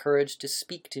had the courage to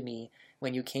speak to me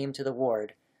when you came to the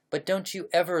ward, but don't you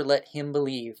ever let him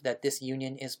believe that this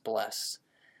union is blessed.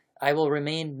 I will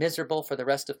remain miserable for the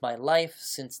rest of my life,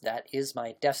 since that is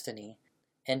my destiny,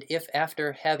 and if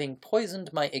after having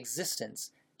poisoned my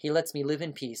existence he lets me live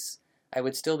in peace, I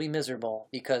would still be miserable,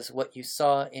 because what you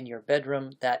saw in your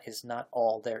bedroom, that is not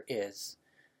all there is.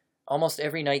 Almost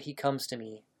every night he comes to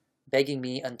me, begging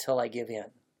me until I give in.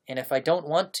 And if I don't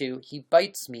want to, he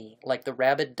bites me like the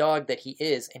rabid dog that he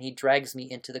is, and he drags me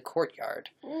into the courtyard.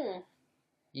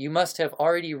 You must have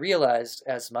already realized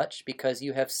as much, because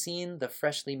you have seen the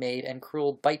freshly made and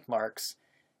cruel bite marks,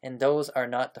 and those are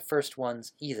not the first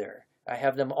ones either. I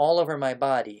have them all over my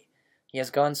body. He has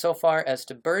gone so far as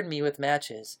to burn me with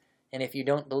matches, and if you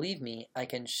don't believe me, I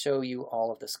can show you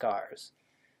all of the scars.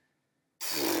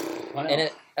 Wow.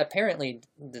 And apparently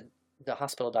the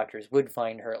hospital doctors would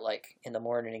find her like in the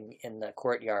morning in the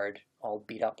courtyard, all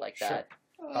beat up like that,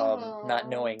 not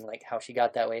knowing like how she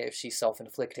got that way, if she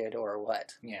self-inflicted or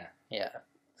what. Yeah. Yeah.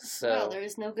 So Well, there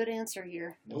is no good answer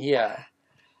here. yeah.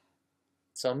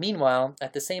 So meanwhile,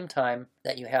 at the same time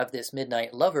that you have this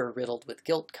midnight lover riddled with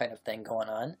guilt kind of thing going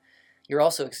on, you're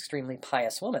also an extremely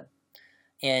pious woman.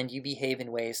 And you behave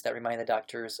in ways that remind the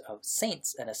doctors of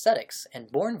saints and ascetics.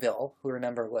 And Bournville, who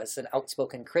remember was an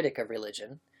outspoken critic of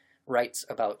religion, writes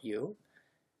about you.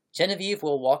 Genevieve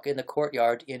will walk in the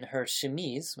courtyard in her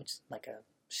chemise, which is like a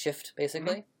shift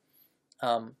basically.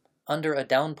 Under a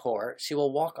downpour, she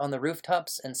will walk on the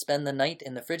rooftops and spend the night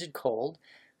in the frigid cold.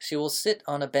 She will sit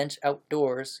on a bench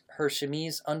outdoors, her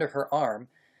chemise under her arm,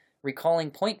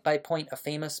 recalling point by point a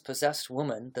famous possessed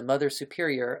woman, the mother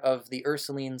superior of the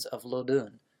Ursulines of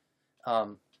Laudun.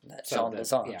 That's Jean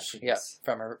Desange,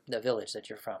 from the village that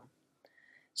you're from.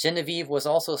 Genevieve was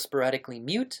also sporadically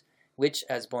mute, which,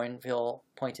 as Bournville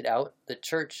pointed out, the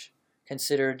church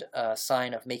considered a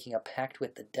sign of making a pact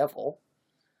with the devil.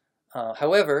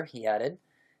 However, he added,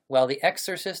 while the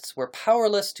exorcists were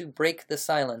powerless to break the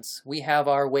silence, we have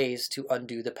our ways to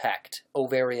undo the pact.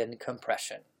 Ovarian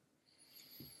compression.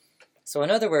 So in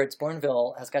other words,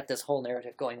 Bournville has got this whole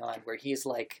narrative going on where he's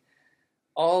like,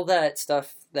 all that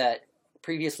stuff that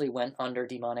previously went under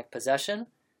demonic possession,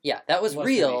 yeah, that was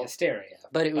real, hysteria,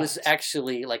 but it was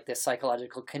actually like this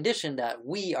psychological condition that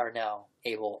we are now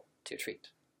able to treat.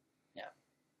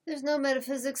 There's no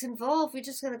metaphysics involved. We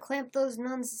just gotta clamp those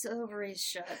nuns' ovaries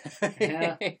shut.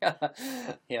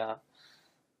 Yeah.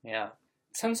 Yeah.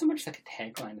 It sounds so much like a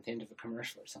tagline at the end of a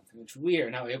commercial or something, which we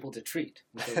are now able to treat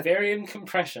with ovarian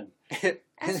compression.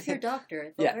 Ask your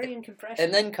doctor. Yeah. Ovarian compression.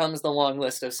 And then comes the long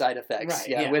list of side effects. Right,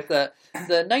 yeah. With the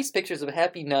nice pictures of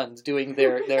happy nuns doing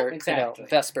their Exactly.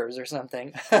 vespers or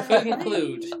something.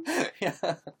 Include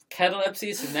Yeah.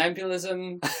 catalepsy,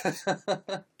 somnambulism,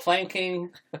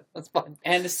 planking,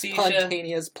 anesthesia,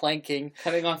 Spontaneous planking.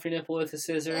 cutting off your nipple with a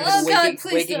scissors, Oh, God,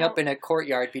 please waking up don't. in a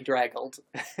courtyard bedraggled.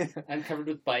 and covered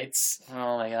with bites.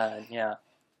 Oh my god, yeah.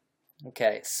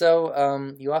 Okay,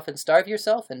 so you often starve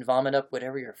yourself and vomit up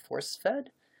whatever you're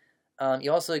force-fed.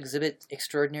 You also exhibit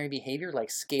extraordinary behavior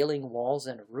like scaling walls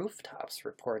and rooftops,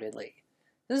 reportedly.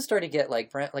 This is starting to get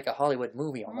like a Hollywood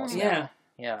movie almost. now. Yeah.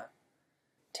 Yeah.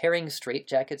 Tearing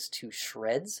straitjackets to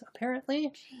shreds, apparently.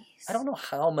 Jeez. I don't know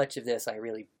how much of this I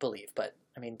really believe, but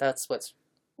I mean, that's what's...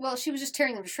 Well, she was just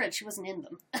tearing them to shreds. She wasn't in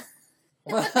them.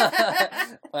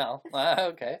 Well,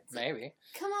 okay, maybe.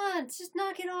 Come on, just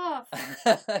knock it off.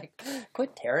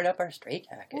 Quit tearing up our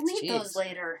straitjackets. We'll need Jeez. those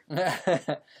later.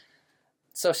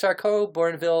 So Charcot,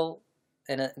 Bournville,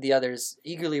 and the others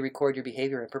eagerly record your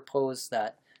behavior and propose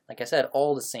that, like I said,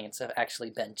 all the saints have actually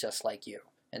been just like you,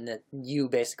 and that you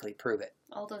basically prove it.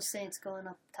 All those saints going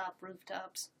up top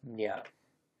rooftops. Yeah.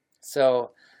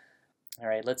 So, all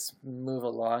right, let's move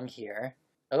along here.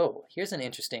 Oh, here's an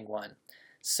interesting one.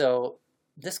 So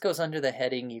this goes under the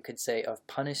heading, you could say, of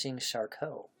punishing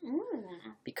Charcot,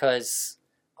 because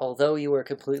although you were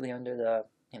completely under the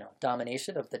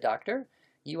domination of the doctor,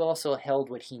 you also held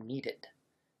what he needed.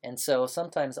 And so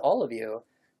sometimes all of you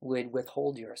would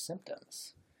withhold your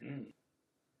symptoms.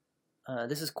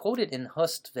 This is quoted in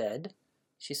Hostved.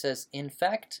 She says, in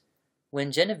fact,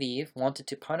 when Genevieve wanted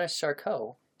to punish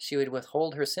Charcot, she would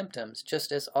withhold her symptoms,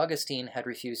 just as Augustine had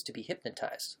refused to be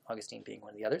hypnotized, Augustine being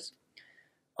one of the others.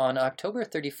 On October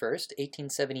 31st,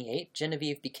 1878,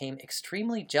 Genevieve became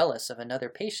extremely jealous of another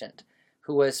patient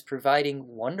who was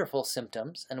providing wonderful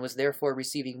symptoms and was therefore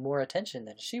receiving more attention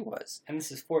than she was. And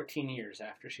this is 14 years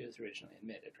after she was originally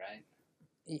admitted, right?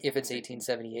 If it's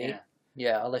 1878? Yeah.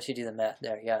 Yeah, I'll let you do the math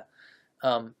there, yeah.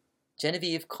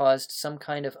 Genevieve caused some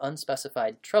kind of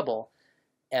unspecified trouble.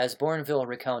 As Bournville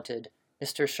recounted,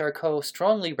 Mr. Charcot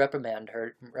strongly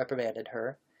reprimanded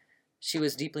her. She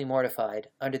was deeply mortified.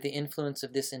 Under the influence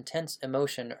of this intense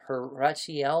emotion, her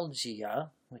rachalgia,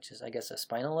 which is, I guess, a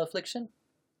spinal affliction,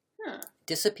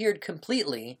 disappeared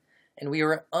completely, and we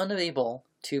were unable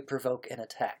to provoke an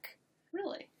attack.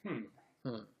 Really?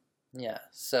 Yeah,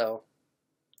 so,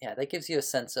 yeah, that gives you a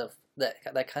sense of,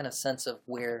 that kind of sense of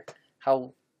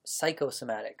how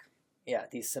psychosomatic,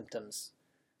 these symptoms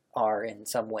are in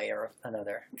some way or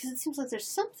another. Because it seems like there's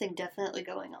something definitely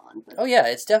going on. But... Oh yeah,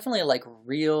 it's definitely like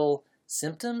real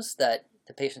symptoms that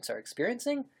the patients are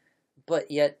experiencing,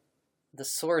 but yet the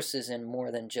source is in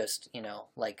more than just,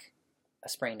 like a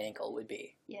sprained ankle would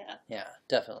be. Yeah. Yeah,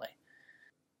 definitely.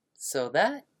 So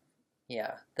that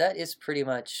is pretty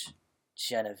much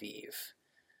Genevieve.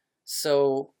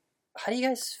 So how do you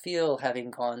guys feel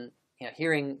having gone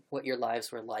hearing what your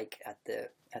lives were like at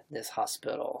this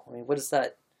hospital. I mean, what is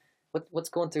that? What's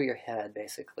going through your head,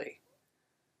 basically?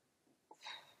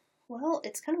 Well,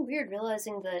 it's kind of weird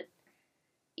realizing that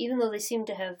even though they seem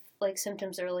to have like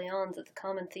symptoms early on, that the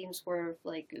common themes were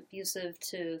like abusive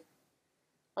to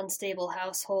unstable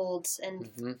households,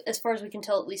 and as far as we can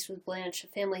tell, at least with Blanche, a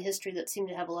family history that seemed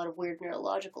to have a lot of weird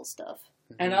neurological stuff.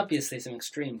 And obviously some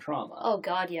extreme trauma. Oh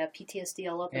God, yeah, PTSD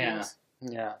all up in this.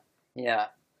 Yeah.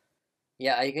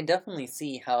 You can definitely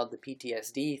see how the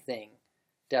PTSD thing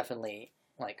definitely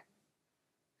like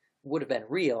would have been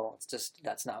real. It's just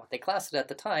that's not what they classed it at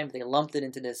the time. They lumped it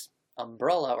into this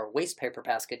umbrella or waste paper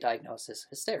basket diagnosis,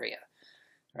 hysteria.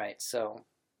 Right. So,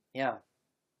 yeah.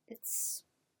 It's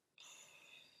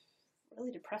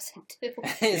really depressing too.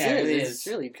 It is. It's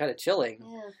really kind of chilling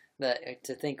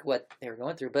to think what they were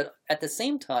going through. But at the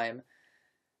same time,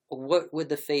 what would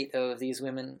the fate of these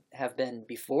women have been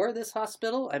before this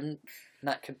hospital? I'm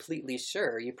not completely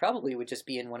sure. You probably would just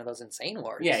be in one of those insane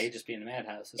wards. Yeah, you'd just be in a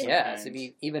madhouse. Yeah, so it'd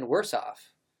be even worse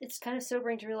off. It's kind of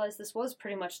sobering to realize this was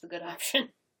pretty much the good option.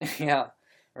 Yeah,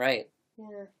 right.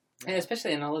 Yeah. And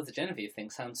especially in all of the Genevieve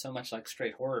things, sounds so much like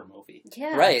straight horror movie.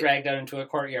 Yeah. Right. Dragged out into a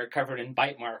courtyard covered in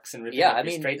bite marks and ripping Yeah, up I your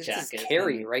mean, straitjacket. this is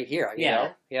Carrie right here. You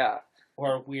know? Yeah.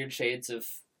 Or weird shades of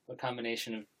a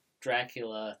combination of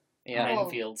Dracula, Yeah.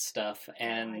 Renfield stuff,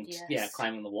 and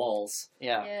climbing the walls.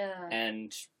 Yeah.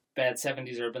 And bad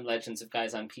 70s urban legends of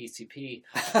guys on PCP.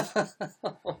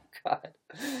 Oh, God.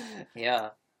 Yeah.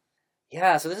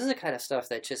 Yeah, so this is the kind of stuff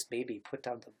that just maybe put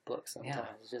down the book sometimes. Yeah.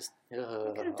 It's just,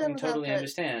 I can totally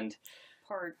understand.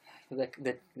 Part. The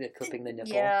clipping the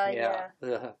nipple. Yeah.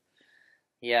 Ugh.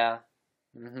 Yeah.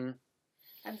 Mm-hmm.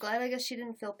 I'm glad, I guess, she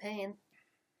didn't feel pain.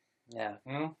 Yeah.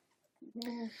 Well,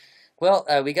 Well,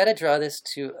 we got to draw this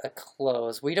to a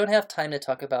close. We don't have time to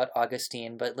talk about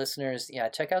Augustine, but listeners,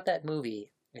 check out that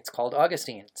movie. It's called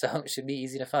Augustine, so it should be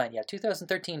easy to find. Yeah,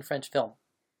 2013 French film.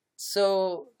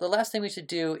 So the last thing we should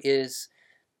do is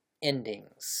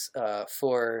endings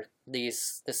for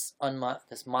this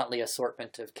motley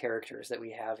assortment of characters that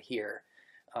we have here.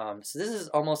 So this is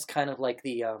almost kind of like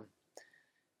the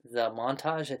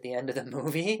montage at the end of the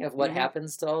movie of what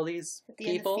happens to all these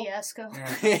people. End of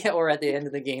Fiasco. Or at the end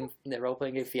of the game, the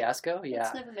role-playing game Fiasco. Yeah.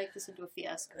 Let's never make this into a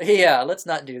fiasco. Yeah, let's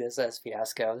not do this as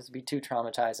Fiasco. This would be too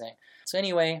traumatizing. So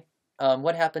anyway,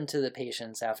 what happened to the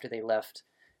patients after they left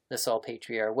the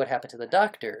Salpatria? What happened to the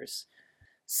doctors?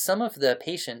 Some of the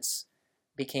patients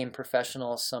became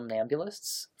professional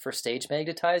somnambulists for stage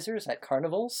magnetizers at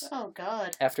carnivals. Oh,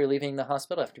 God. After leaving the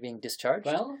hospital, after being discharged.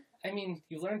 Well, I mean,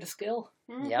 you've learned a skill.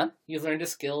 Mm-hmm. Yeah. You've learned a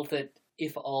skill that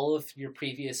if all of your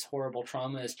previous horrible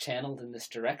trauma is channeled in this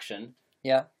direction,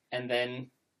 and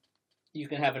then you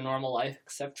can have a normal life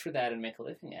except for that and make a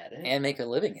living at it. And make a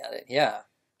living at it, yeah.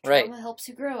 Right. Trauma helps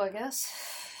you grow, I guess.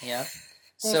 Yeah.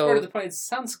 Well, So, part of the point, it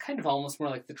sounds kind of almost more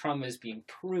like the trauma is being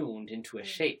pruned into a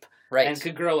shape. right. And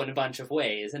could grow in a bunch of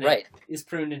ways. And Right. it is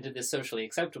pruned into this socially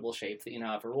acceptable shape that you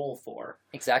now have a role for.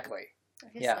 Exactly. I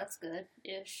guess Yeah. that's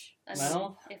good-ish. I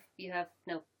Well- mean, if you have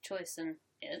no choice in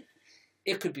it.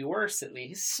 It could be worse, at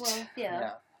least. Well,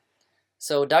 yeah.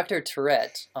 So Dr.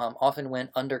 Tourette often went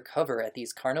undercover at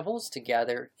these carnivals to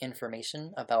gather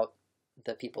information about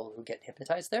the people who get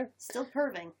hypnotized there. Still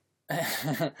perving.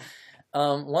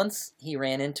 Once he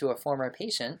ran into a former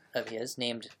patient of his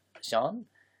named Jean,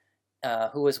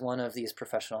 who was one of these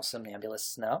professional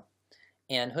somnambulists now.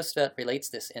 And Hustvedt relates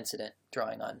this incident,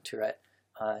 drawing on Tourette.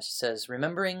 She says,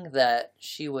 remembering that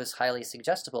she was highly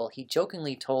suggestible, he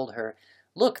jokingly told her,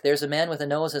 "Look, there's a man with a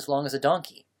nose as long as a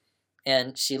donkey."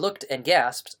 And she looked and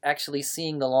gasped, actually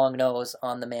seeing the long nose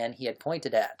on the man he had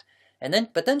pointed at.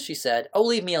 But then she said, "Oh,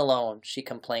 leave me alone," she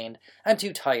complained. "I'm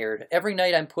too tired. Every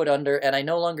night I'm put under, and I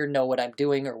no longer know what I'm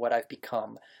doing or what I've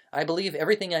become. I believe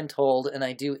everything I'm told, and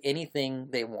I do anything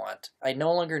they want. I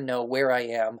no longer know where I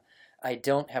am. I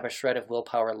don't have a shred of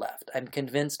willpower left. I'm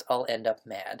convinced I'll end up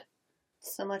mad."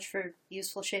 So much for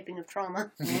useful shaping of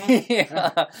trauma.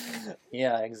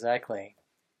 Yeah, exactly.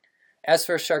 As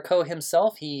for Charcot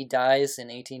himself, he dies in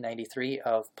 1893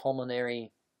 of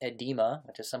pulmonary edema,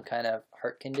 which is some kind of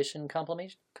heart condition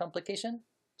complication.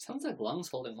 Sounds like lungs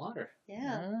holding water.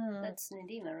 Yeah, Mm. that's an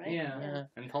edema, right? Yeah.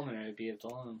 And pulmonary would be of the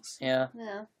lungs. Yeah.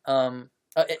 Yeah.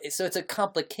 So it's a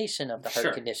complication of the heart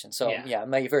Sure. condition. So Yeah. it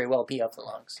may very well be of the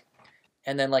lungs.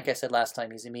 And then, like I said last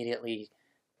time, he's immediately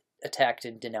attacked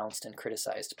and denounced and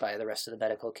criticized by the rest of the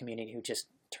medical community, who just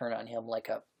turn on him like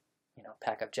a,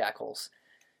 pack of jackals,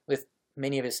 with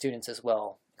many of his students as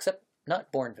well, except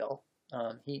not Bournville.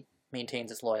 He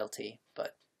maintains his loyalty,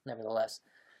 but nevertheless.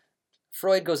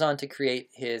 Freud goes on to create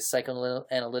his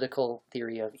psychoanalytical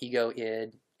theory of ego,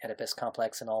 id, Oedipus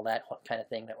complex and all that kind of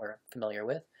thing that we're familiar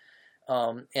with,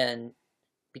 and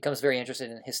becomes very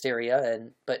interested in hysteria,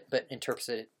 but interprets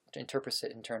it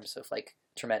in terms of like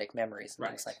traumatic memories and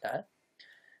things like that.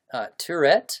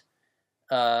 Tourette,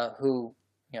 who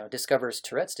discovers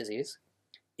Tourette's disease,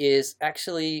 is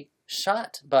actually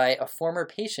shot by a former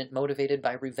patient motivated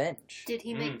by revenge. Did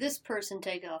he make this person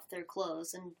take off their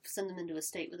clothes and send them into a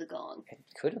state with a gong? It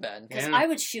could have been. Because I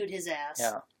would shoot his ass.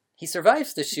 Yeah. He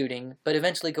survives the shooting, but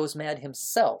eventually goes mad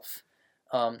himself.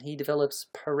 He develops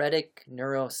paretic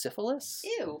neurosyphilis.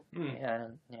 Ew. Yeah.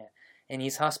 And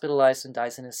he's hospitalized and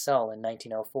dies in his cell in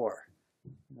 1904.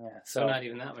 Yeah. So not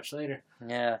even that much later.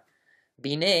 Yeah.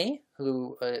 Binet,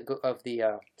 who of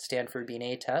the Stanford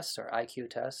Binet test or IQ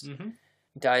test,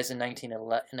 dies in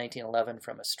 1911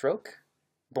 from a stroke.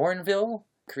 Bournville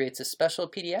creates a special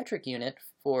pediatric unit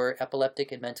for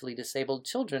epileptic and mentally disabled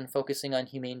children, focusing on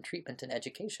humane treatment and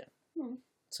education.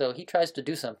 So he tries to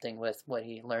do something with what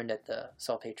he learned at the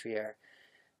Salpêtrière.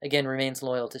 Again, remains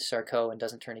loyal to Charcot and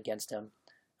doesn't turn against him.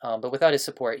 But without his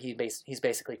support, he's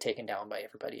basically taken down by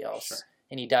everybody else. Sure.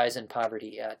 And he dies in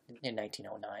poverty in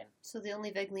 1909. So the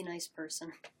only vaguely nice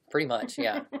person. Pretty much,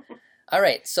 yeah. All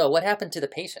right, so what happened to the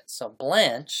patients? So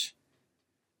Blanche,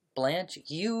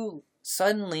 you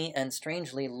suddenly and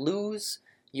strangely lose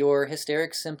your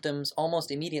hysteric symptoms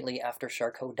almost immediately after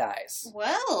Charcot dies.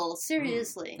 Well,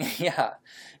 seriously.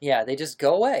 Yeah, they just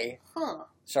go away. Huh.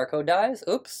 Charcot dies,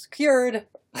 oops, cured.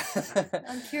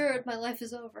 I'm cured, my life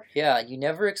is over. Yeah, you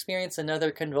never experience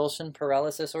another convulsion,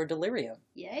 paralysis, or delirium.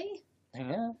 Yay.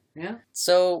 Yeah.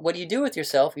 So what do you do with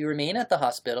yourself? You remain at the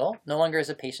hospital, no longer as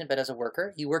a patient, but as a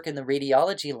worker. You work in the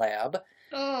radiology lab.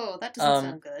 Oh, that doesn't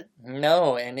sound good.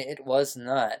 No, and it was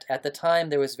not. At the time,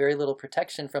 there was very little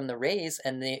protection from the rays,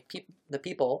 and the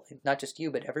people, not just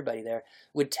you, but everybody there,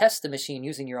 would test the machine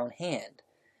using your own hand.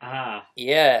 Ah.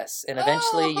 Yes, and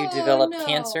eventually you develop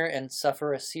cancer and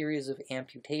suffer a series of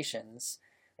amputations,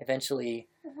 eventually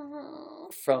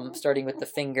from starting with the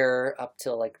finger up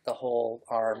to like the whole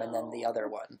arm and then the other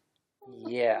one.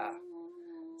 Yeah.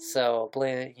 So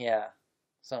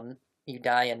you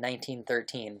die in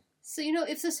 1913. So,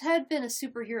 if this had been a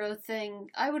superhero thing,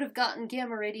 I would have gotten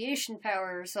gamma radiation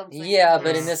power or something. Yeah,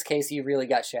 but in this case, you really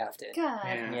got shafted. God.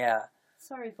 Yeah.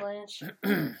 Sorry, Blanche.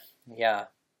 Yeah.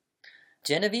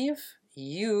 Genevieve,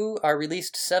 you are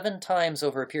released 7 times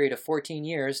over a period of 14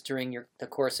 years during the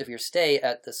course of your stay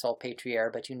at the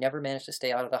Salpêtrière, but you never managed to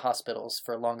stay out of the hospitals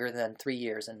for longer than 3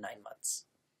 years and 9 months.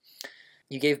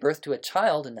 You gave birth to a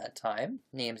child in that time,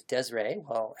 named Desiree,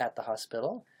 while at the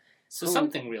hospital. So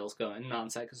something real's going,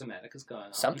 non-psychosomatic is going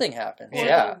on. Something happens,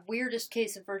 The weirdest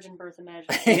case of virgin birth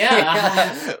imaginable.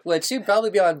 Yeah. Which you'd probably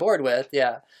be on board with,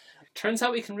 yeah. Turns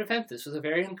out we can prevent this with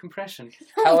ovarian compression.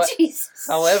 Oh, Jesus.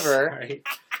 However,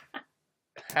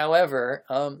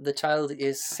 the child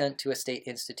is sent to a state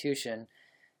institution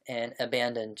and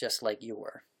abandoned just like you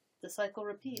were. The cycle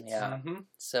repeats. Yeah.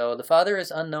 So the father is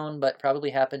unknown, but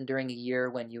probably happened during a year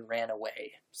when you ran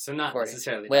away. So not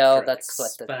necessarily. Well, that's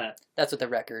what the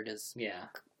record is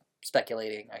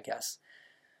speculating, I guess.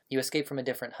 You escaped from a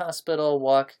different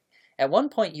hospital, At one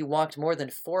point, you walked more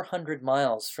than 400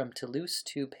 miles from Toulouse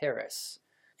to Paris.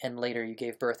 And later, you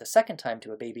gave birth a second time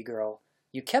to a baby girl.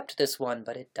 You kept this one,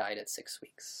 but it died at 6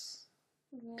 weeks.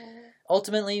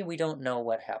 Ultimately, we don't know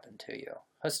what happened to you.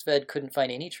 Hustved couldn't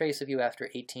find any trace of you after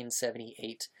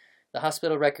 1878. The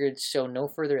hospital records show no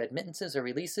further admittances or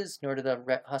releases, nor do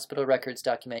the hospital records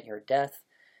document your death.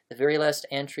 The very last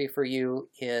entry for you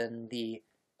in the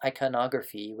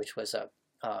iconography, which was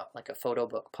like a photo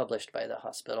book published by the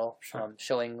hospital,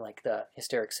 showing like the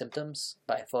hysteric symptoms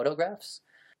by photographs.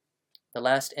 The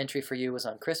last entry for you was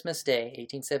on Christmas Day,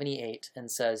 1878,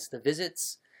 and says, the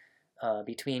visits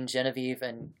between Genevieve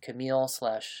and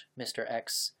Camille/Mr.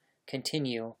 X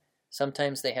continue.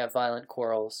 Sometimes they have violent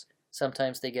quarrels.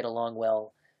 Sometimes they get along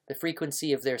well. The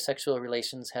frequency of their sexual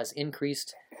relations has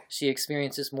increased. She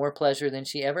experiences more pleasure than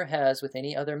she ever has with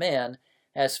any other man.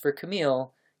 As for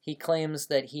Camille, he claims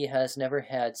that he has never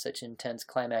had such intense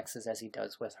climaxes as he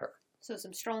does with her. So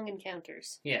some strong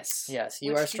encounters. Yes. Yes,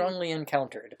 you are strongly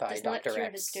encountered by Dr.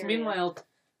 X. Meanwhile,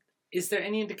 is there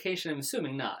any indication, I'm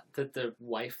assuming not, that the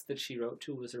wife that she wrote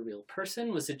to was a real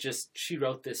person? Was it just she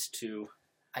wrote this to...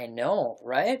 I know,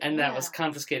 right? And that was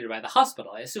confiscated by the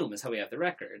hospital, I assume, is how we have the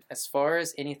record. As far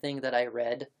as anything that I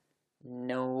read,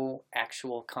 no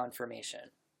actual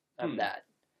confirmation of that.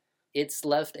 It's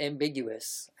left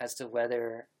ambiguous as to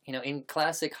whether, in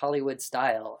classic Hollywood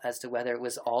style, as to whether it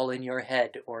was all in your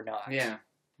head or not. Yeah.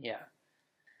 Yeah.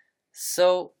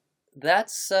 So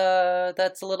that's a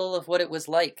little of what it was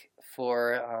like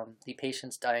for the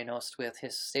patients diagnosed with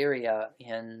hysteria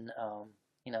in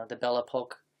the Belle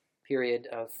Epoque period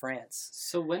of France.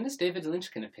 So when is David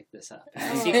Lynch going to pick this up?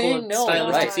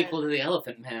 Stylistic sequel to The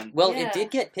Elephant Man. Well, it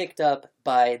did get picked up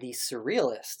by the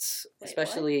Surrealists,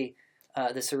 especially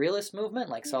the Surrealist movement,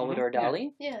 like Salvador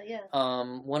Dali. Yeah.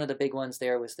 One of the big ones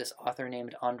there was this author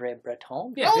named André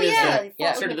Breton.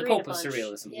 Sort of the Pope of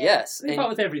Surrealism. Yeah. Yes. He fought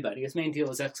with everybody. His main deal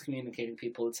was excommunicating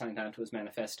people that signed on to his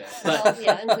manifesto. But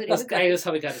including this guy is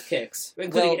how he got his kicks,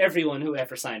 including everyone who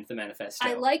ever signed the manifesto.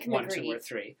 I like Magritte. 1, 2, or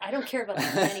 3. I don't care about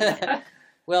that anyway.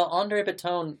 Well, André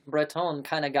Breton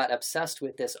kind of got obsessed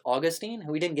with this Augustine,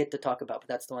 who we didn't get to talk about, but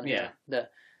that's the one.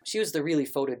 She was the really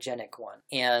photogenic one,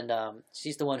 and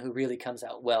she's the one who really comes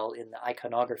out well in the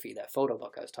iconography, that photo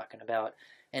book I was talking about.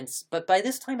 But by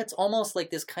this time, it's almost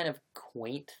like this kind of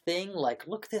quaint thing. Like,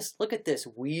 look at this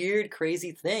weird,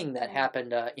 crazy thing that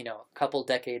happened, a couple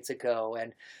decades ago,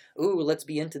 and ooh, let's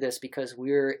be into this because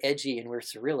we're edgy and we're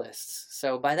surrealists.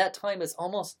 So by that time, it's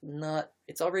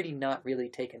already not really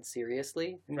taken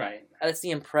seriously. Right. That's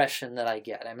the impression that I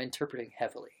get. I'm interpreting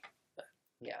heavily.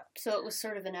 Yeah. So it was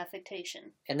sort of an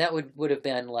affectation. And that would have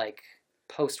been like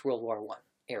post World War I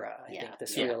era, I think, the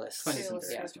surrealists.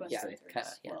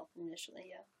 Well,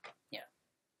 initially, Yeah.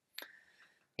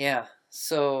 Yeah.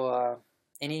 So,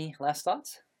 any last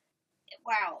thoughts?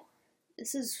 Wow.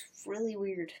 This is really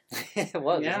weird. It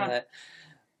was, isn't it?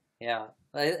 Yeah.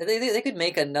 They could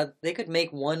make another. They could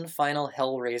make one final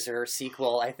Hellraiser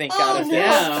sequel, I think, out of this.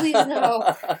 No, please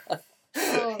no.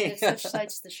 Oh, there's such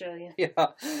sights to show you.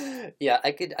 Yeah.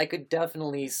 I could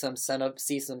definitely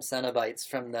see some Cenobites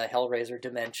from the Hellraiser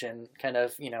dimension, kind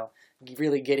of,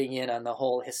 really getting in on the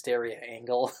whole hysteria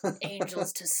angle.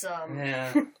 Angels to some.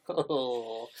 Yeah.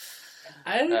 Oh.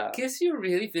 I gives you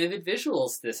really vivid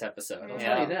visuals this episode. I'll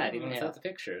tell you that, even without the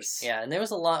pictures. Yeah, and there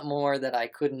was a lot more that I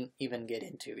couldn't even get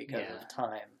into because of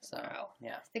time. So,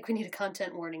 yeah. I think we need a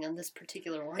content warning on this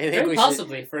particular one. Very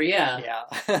possibly for Yeah.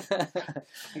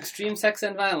 Extreme sex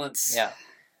and violence. Yeah.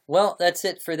 Well, that's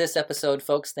it for this episode,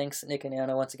 folks. Thanks, Nick and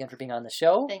Anna, once again for being on the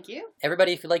show. Thank you.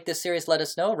 Everybody, if you like this series, let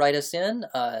us know. Write us in,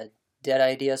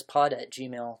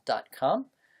 deadideaspod@gmail.com.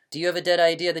 Do you have a dead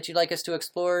idea that you'd like us to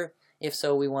explore? If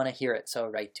so, we want to hear it, so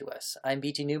write to us. I'm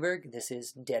BT Newberg. This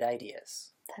is Dead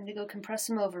Ideas. Time to go compress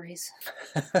some ovaries.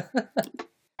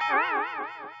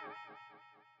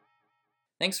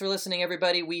 Thanks for listening,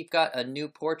 everybody. We've got a new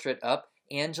portrait up.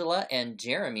 Angela and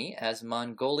Jeremy as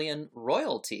Mongolian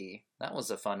royalty. That was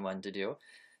a fun one to do.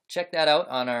 Check that out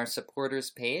on our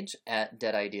supporters page at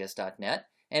deadideas.net.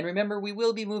 And remember, we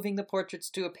will be moving the portraits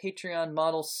to a Patreon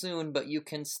model soon, but you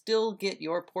can still get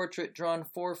your portrait drawn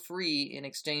for free in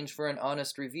exchange for an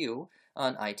honest review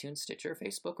on iTunes, Stitcher,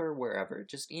 Facebook, or wherever.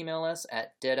 Just email us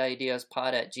at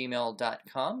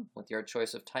deadideaspod@gmail.com with your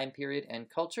choice of time period and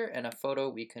culture and a photo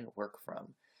we can work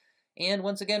from. And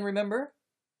once again, remember,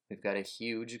 we've got a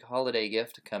huge holiday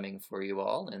gift coming for you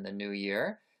all in the new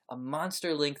year. A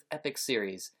monster-length epic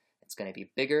series. It's going to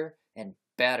be bigger and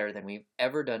badder than we've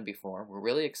ever done before. We're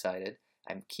really excited.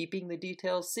 I'm keeping the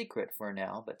details secret for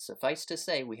now, but suffice to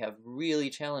say we have really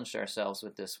challenged ourselves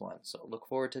with this one, so look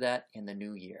forward to that in the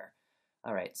new year.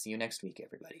 All right, see you next week,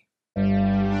 everybody.